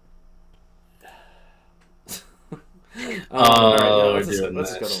 All right, let's just go to the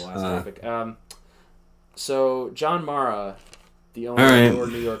last topic. So John Mara, the owner of your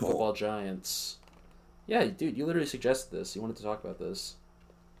New York Football Giants. Yeah, dude, you literally suggested this. You wanted to talk about this.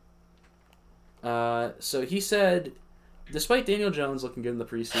 So he said, despite Daniel Jones looking good in the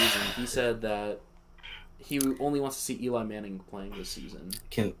preseason, he said that he only wants to see Eli Manning playing this season.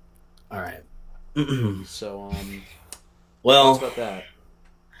 All right. So, well, what's about that?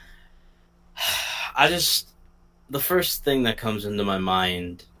 The first thing that comes into my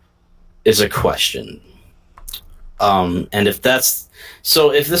mind is a question. And if this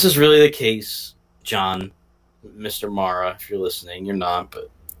is really the case, John, Mr. Mara, if you're listening, you're not, but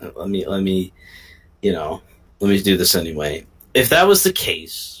let me do this anyway. If that was the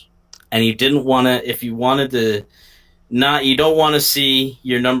case, and you don't want to see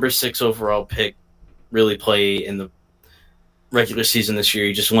your number 6 overall pick really play in the regular season this year,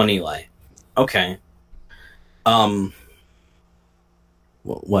 you just want Eli. Okay.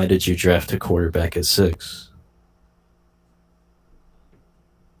 Why did you draft a quarterback at 6?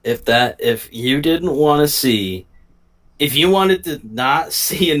 If you wanted to not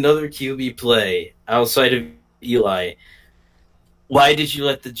see another QB play outside of Eli, why did you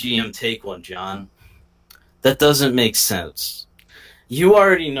let the GM take one, John? That doesn't make sense. You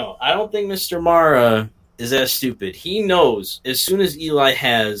already know. I don't think Mr. Mara is that stupid. He knows as soon as Eli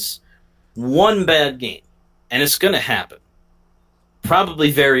has one bad game, and it's going to happen,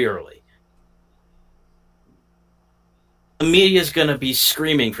 probably very early, the media is going to be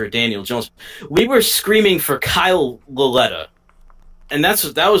screaming for Daniel Jones. We were screaming for Kyle Lauletta, and that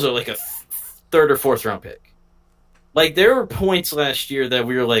was like a 3rd or 4th round pick. Like, there were points last year that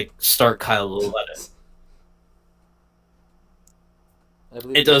we were like, start Kyle Lauletta.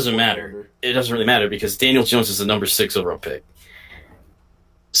 It doesn't matter. It doesn't really matter because Daniel Jones is the number 6 overall pick.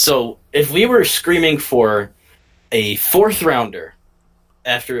 So if we were screaming for a 4th rounder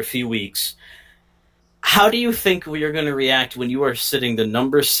after a few weeks, how do you think we are going to react when you are sitting the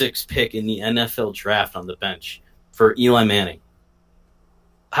number 6 pick in the NFL draft on the bench for Eli Manning?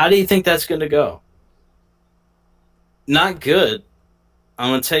 How do you think that's going to go? Not good. I'm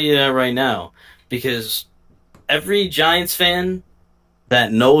going to tell you that right now. Because every Giants fan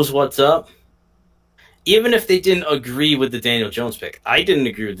that knows what's up, even if they didn't agree with the Daniel Jones pick, I didn't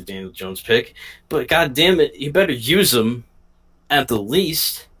agree with the Daniel Jones pick, but god damn it, you better use him at the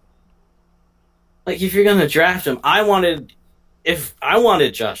least. Like, if you're going to draft him, I wanted if I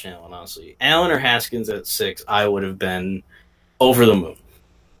wanted Josh Allen, honestly, Allen or Haskins at 6, I would have been over the moon.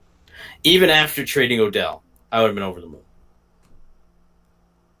 Even after trading Odell, I would have been over the moon.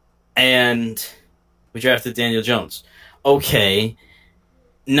 And we drafted Daniel Jones. Okay,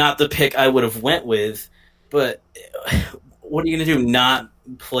 not the pick I would have went with, but what are you going to do, not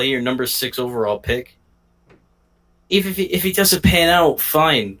play your number 6 overall pick? If he doesn't pan out,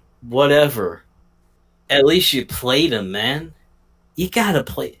 fine, whatever. At least you played him, man. You got to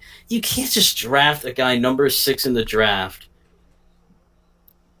play. You can't just draft a guy number 6 in the draft.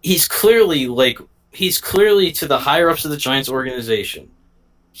 He's clearly to the higher ups of the Giants organization.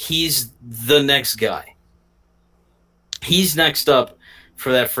 He's the next guy. He's next up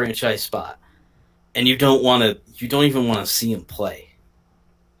for that franchise spot. And you don't even want to see him play.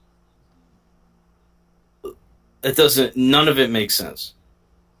 None of it makes sense.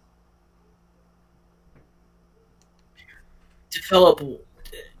 There's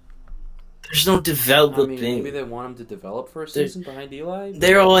no developing. I mean, maybe they want him to develop for a season behind Eli.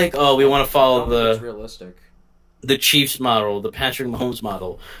 They're like, oh, we want to follow realistic. The Chiefs model, the Patrick Mahomes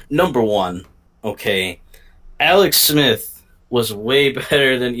model. Number 1, okay, Alex Smith was way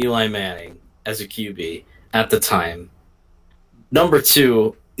better than Eli Manning as a QB at the time. Number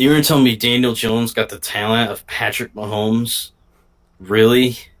 2, you're going to tell me Daniel Jones got the talent of Patrick Mahomes?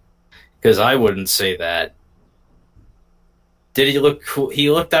 Really? Because I wouldn't say that. Did he look cool? He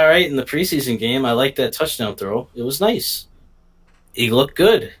looked all right in the preseason game. I liked that touchdown throw. It was nice. He looked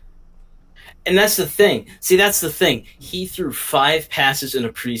good. And that's the thing. See, that's the thing. He threw 5 passes in a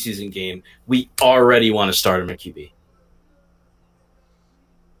preseason game. We already want to start him at QB.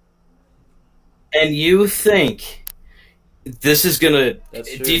 And you think this is going to...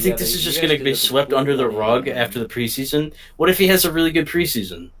 Do you think this is just going to be swept under the rug after the preseason? What if he has a really good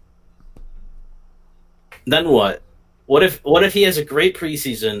preseason? Then what? What if he has a great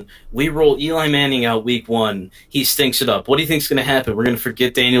preseason, we roll Eli Manning out week 1, he stinks it up. What do you think's going to happen? We're going to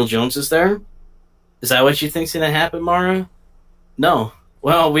forget Daniel Jones is there? Is that what you think's going to happen, Mara? No.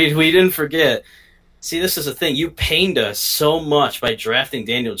 Well, we didn't forget. See, this is the thing. You pained us so much by drafting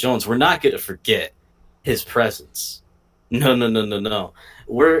Daniel Jones. We're not going to forget his presence. No.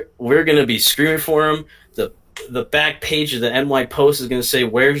 We're going to be screaming for him. The back page of the NY Post is going to say,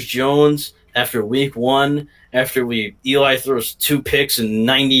 "Where's Jones?" after week 1. After Eli throws 2 picks and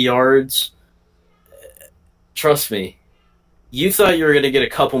 90 yards. Trust me, you thought you were going to get a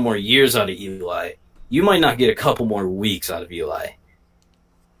couple more years out of Eli. You might not get a couple more weeks out of Eli.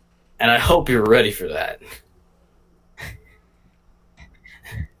 And I hope you're ready for that.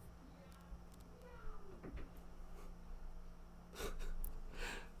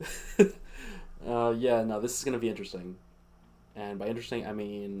 This is going to be interesting. And by interesting, I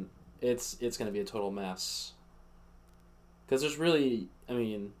mean it's going to be a total mess. Because there's really,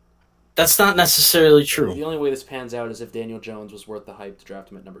 that's not necessarily true. The only way this pans out is if Daniel Jones was worth the hype to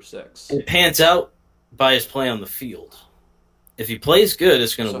draft him at number 6. It pans out by his play on the field. If he plays good,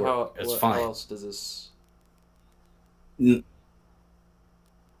 it's going to work. It's fine. How else does this... Yeah,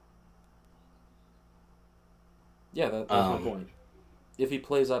 that's my point. If he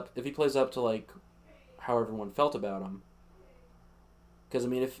plays up to like how everyone felt about him, because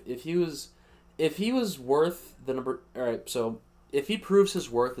if he was worth the number, all right. So if he proves his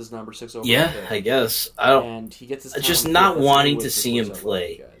worth as number 6 overall, I guess I don't. And he gets his just not wanting to see him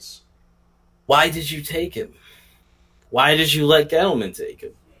play. Why did you take him? Why did you let Gettleman take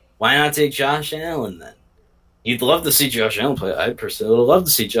him? Why not take Josh Allen then? You'd love to see Josh Allen play. I personally would love to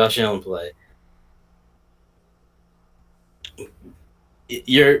see Josh Allen play.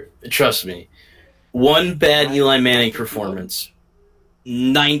 Trust me, one bad Eli Manning performance,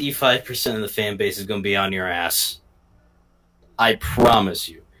 95% of the fan base is going to be on your ass. I promise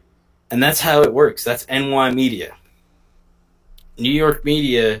you. And that's how it works. That's NY media. New York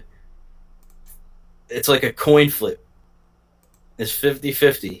media, it's like a coin flip. It's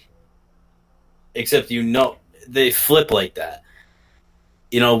 50-50. Except they flip like that.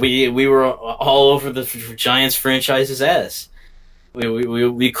 We were all over the Giants franchise's ass.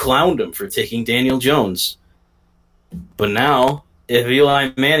 We clowned him for taking Daniel Jones. But now, if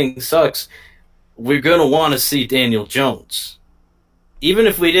Eli Manning sucks, we're going to want to see Daniel Jones. Even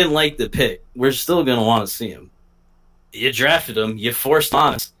if we didn't like the pick, we're still going to want to see him. You drafted him. You forced him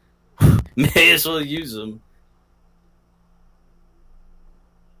on us. May as well use him.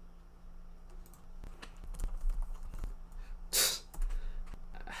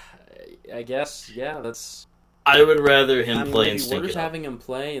 I guess, yeah, that's... I would rather him play and stink it up having him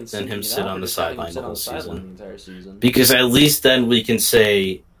play and than him sit on the sideline the whole season. Because at least then we can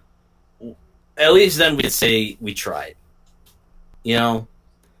say... At least then we can say we tried. You know,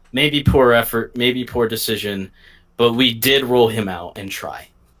 maybe poor effort, maybe poor decision, but we did roll him out and try.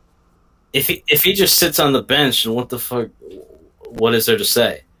 If he just sits on the bench, what the fuck? What is there to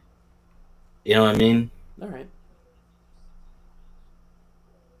say? You know what I mean? All right.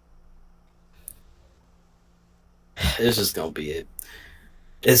 This is gonna be it.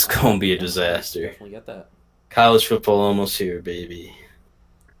 It's gonna be a disaster. Definitely get that. College football almost here, baby.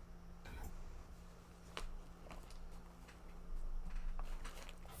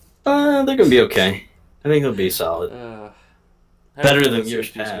 They're gonna be okay. I think they'll be solid. Better than years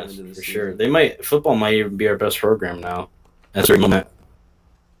past, for sure. Football might even be our best program now. That's the moment.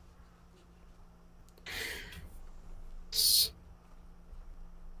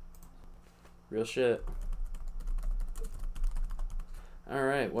 Real shit. All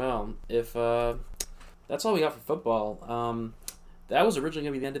right. Well, if that's all we got for football, that was originally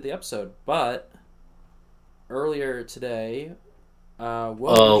going to be the end of the episode, but earlier today, we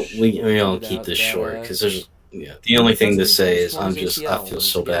don't keep this short because there's the only thing to say is I feel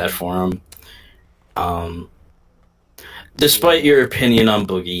so bad for him. Despite your opinion on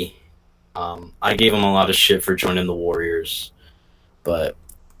Boogie, I gave him a lot of shit for joining the Warriors, but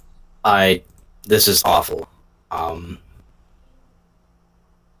this is awful.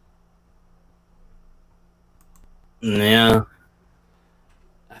 Yeah.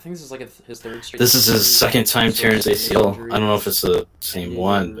 I think this is like his third straight. This is his second time tearing his ACL. I don't know if it's the same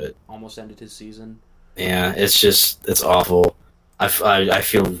one, but almost ended his season. Yeah, it's awful. I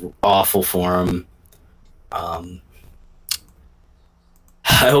feel awful for him. I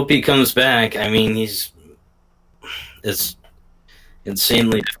hope he comes back. I mean, it's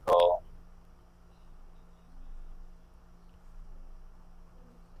insanely difficult.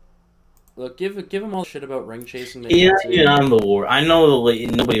 Look, give him all the shit about ring chasing. On the war. I know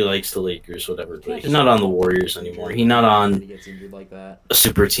nobody likes the Lakers, whatever. But he's not on the Warriors anymore. He's not on he gets injured like that. A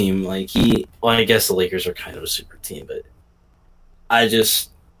super team. I guess the Lakers are kind of a super team, but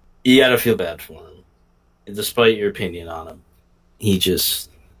you gotta feel bad for him. And despite your opinion on him, he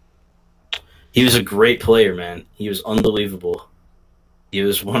was a great player, man. He was unbelievable. He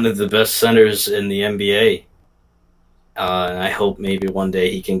was one of the best centers in the NBA. And I hope maybe one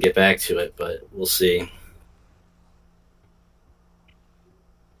day he can get back to it, but we'll see.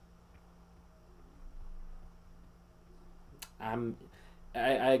 I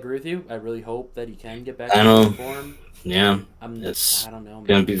agree with you. I really hope that he can get back to the form. Yeah. I don't know. It's going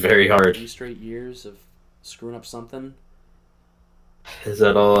to be very hard. 3 straight years of screwing up something. Is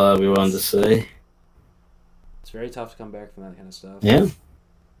that all we wanted to say? It's very tough to come back from that kind of stuff. Yeah.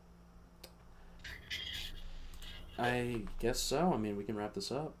 I guess so. I mean, we can wrap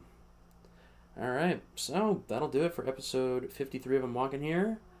this up. All right. So that'll do it for episode 53 of I'm Walking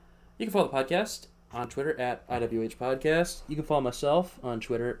Here. You can follow the podcast on Twitter at IWH Podcast. You can follow myself on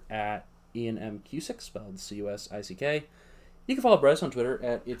Twitter at Ian M. Cusick, spelled C-U-S-I-C-K. You can follow Bryce on Twitter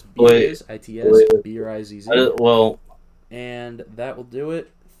at ItsBriz, I-T-S-B-R-I-Z-Z. Well... And that will do it.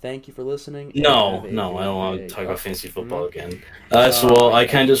 Thank you for listening. No, I don't want to talk about fantasy football again. I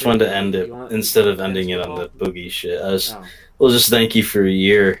kind of just wanted to end it instead of ending it on the Boogie shit. We'll just thank you for a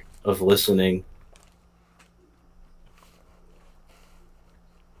year of listening.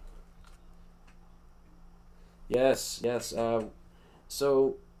 Yes.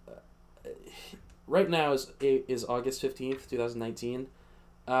 So, right now is August 15th, 2019.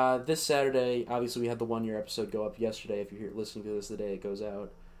 This Saturday, obviously, we had the 1-year episode go up yesterday. If you're listening to this the day it goes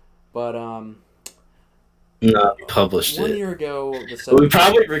out. But, no, we published it. 1 year ago, we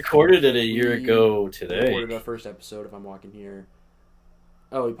probably recorded it a year ago today. We recorded our first episode of I'm Walking Here.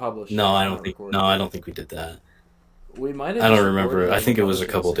 Oh, we published. No, I don't think we did that. We might have. I don't remember. I think it was a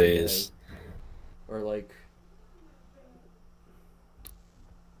couple days. Or like.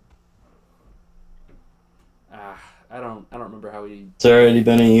 I don't remember how we. It's already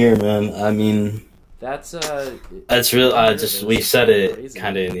been a year, man. I mean. That's real. We said it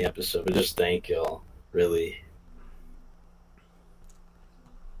kind of in the episode, but just thank y'all, really.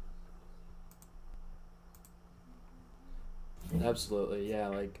 Absolutely, yeah.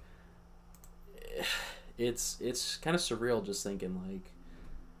 Like, it's kind of surreal just thinking like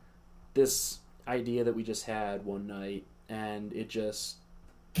this idea that we just had one night, and it just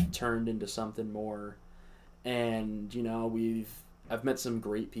turned into something more. And I've met some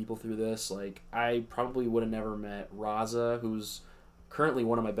great people through this. Like, I probably would have never met Raza, who's currently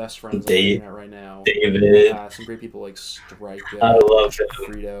one of my best friends on the internet right now. David. Some great people like Striker. I love him.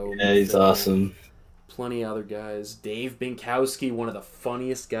 Frito. Yeah, he's awesome. Plenty of other guys. Dave Binkowski, one of the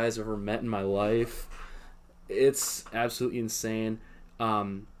funniest guys I've ever met in my life. It's absolutely insane.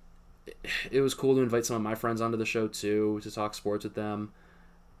 it was cool to invite some of my friends onto the show too, to talk sports with them.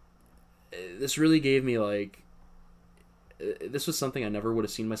 This really gave me like, this was something I never would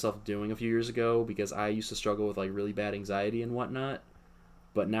have seen myself doing a few years ago, because I used to struggle with like really bad anxiety and whatnot.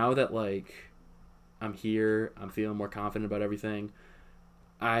 But now that like I'm here, I'm feeling more confident about everything.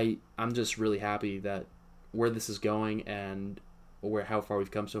 I'm just really happy that where this is going and how far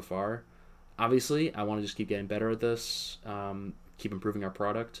we've come so far. Obviously, I want to just keep getting better at this, keep improving our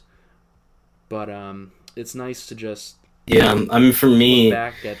product. But it's nice to just I mean, for me, look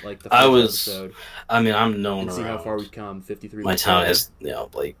back at like the first episode. I mean, I'm known and see around how far we've come. 53. my town as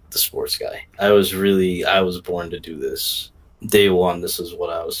like the sports guy. I was born to do this. Day one, this is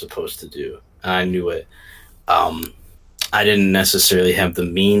what I was supposed to do, and I knew it. I didn't necessarily have the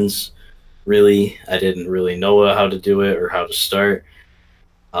means. Really, I didn't really know how to do it or how to start.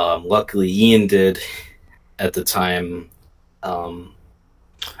 Luckily, Ian did at the time,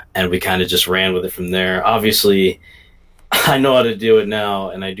 and we kind of just ran with it from there. Obviously, I know how to do it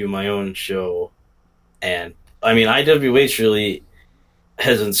now, and I do my own show. And I mean, IWH really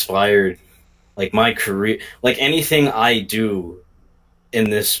has inspired like my career. Like anything I do in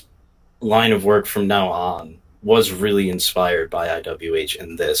this line of work from now on was really inspired by IWH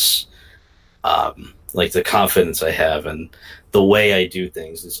and this. Like the confidence I have and the way I do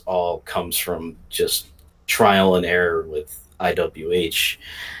things is all comes from just trial and error with IWH.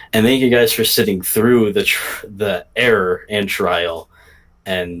 And thank you guys for sitting through the error and trial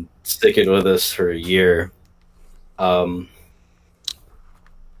and sticking with us for a year. I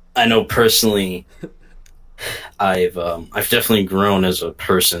know personally, I've definitely grown as a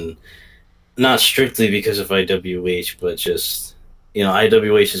person, not strictly because of IWH, but just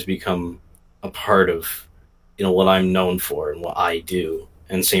IWH has become a part of what I'm known for and what I do,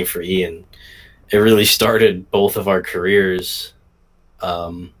 and same for Ian. It really started both of our careers,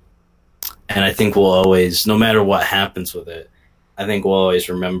 and I think we'll always, no matter what happens with it, I think we'll always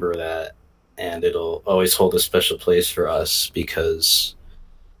remember that, and it'll always hold a special place for us because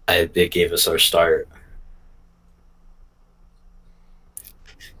it gave us our start.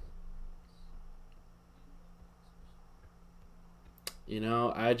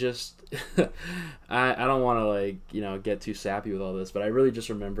 I just I don't want to like get too sappy with all this, but I really just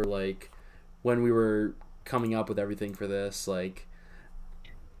remember like when we were coming up with everything for this, like,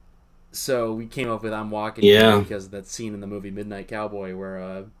 so we came up with I'm Walking Here because of that scene in the movie Midnight Cowboy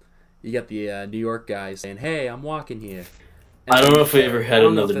where you get the New York guy saying, "Hey, I'm walking here." And I don't know if we ever had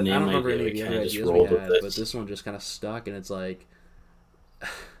another name. I don't remember any of the other ideas we had, this. but this one just kind of stuck, and it's like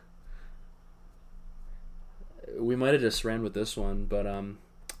we might have just ran with this one, but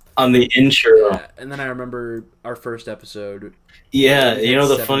on the intro. Yeah, and then I remember our first episode. Yeah,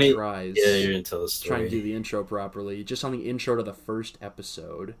 the funny tries. Yeah, you're gonna tell the story. Trying to do the intro properly, just on the intro to the first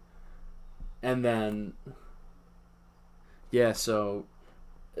episode, and then so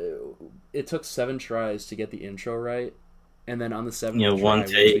it took 7 tries to get the intro right, and then on the 7th try, one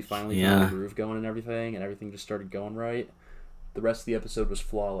take, we finally got the groove going and everything just started going right. The rest of the episode was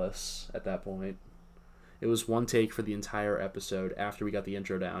flawless at that point. It was one take for the entire episode after we got the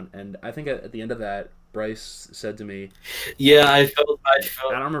intro down. And I think at the end of that, Bryce said to me... Yeah, I felt... I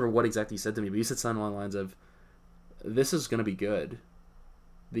don't remember what exactly he said to me, but he said something along the lines of, this is going to be good.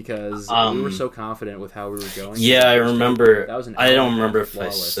 Because we were so confident with how we were going. Yeah, I remember... That was an I don't remember if I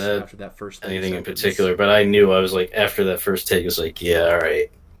said after that first anything in particular, but I knew, I was like, after that first take, it was like, yeah, all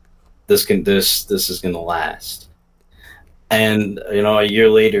right. This is going to last. And, a year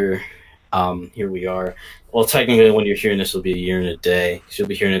later... here we are. Well, technically, when you're hearing this, it'll be a year and a day. You'll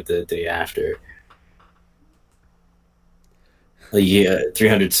be hearing it the day after. A year,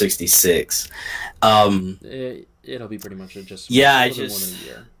 366. It'll be pretty much just more than a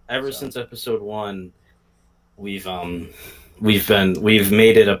year. Ever since episode 1, we've made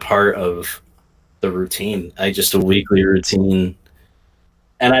it a part of the routine. Just a weekly routine,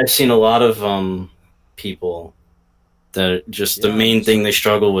 and I've seen a lot of people. That just the main thing they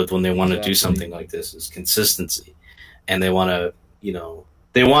struggle with when they want to do something like this is consistency, and they want to do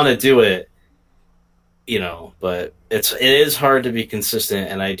it, but it is hard to be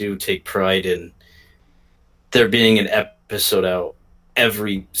consistent, and I do take pride in there being an episode out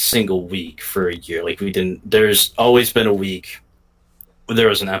every single week for a year. Like there's always been a week where there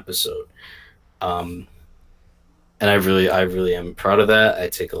was an episode, and I really am proud of that. I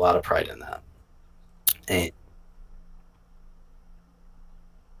take a lot of pride in that, and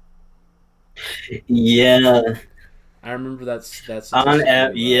yeah, I remember that's on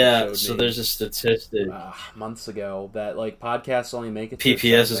app. Yeah, so there's a statistic months ago that like podcasts only make it.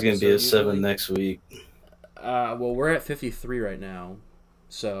 PPS is going to be a 7 next week. Well, we're at 53 right now,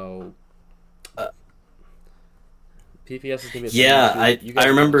 so PPS is gonna be. Yeah, I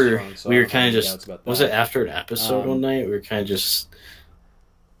remember we were kind of just. Was it after an episode one night? We were kind of just.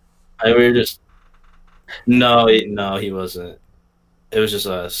 We were just. No, he wasn't. It was just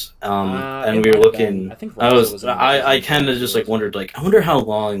us, and we were looking. I kind of just like wondered, like, I wonder how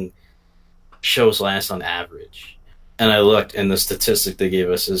long shows last on average. And I looked, and the statistic they gave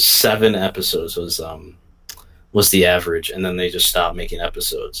us is 7 episodes was the average, and then they just stopped making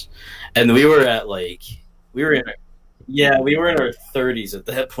episodes. And we were at we were in our 30s at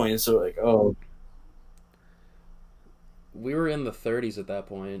that point. So like, we were in the 30s at that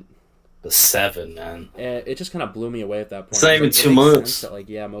point. The 7, man. And it just kind of blew me away at that point. It's not even 2 months.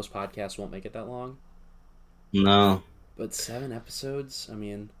 That, most podcasts won't make it that long. No. But 7 episodes, I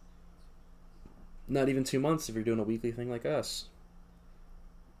mean, not even 2 months if you're doing a weekly thing like us.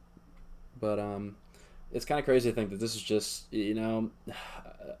 But it's kind of crazy to think that this is just, a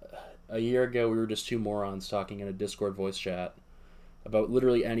year ago we were just 2 morons talking in a Discord voice chat about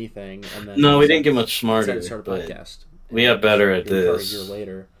literally anything, and then we didn't get much smarter. Start a podcast. We got better at this. A year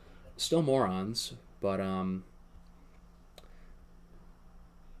later. Still morons, but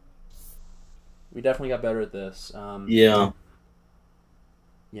we definitely got better at this. Yeah.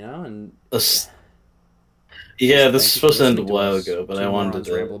 And this is supposed to end a while ago, but I wanted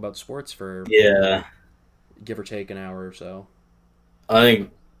to ramble about sports for give or take an hour or so. I think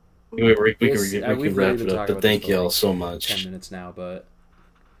we can wrap it up. But thank you all so much. 10 minutes now, but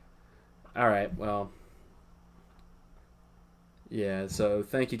all right, well. Yeah, so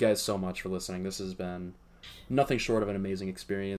thank you guys so much for listening. This has been nothing short of an amazing experience.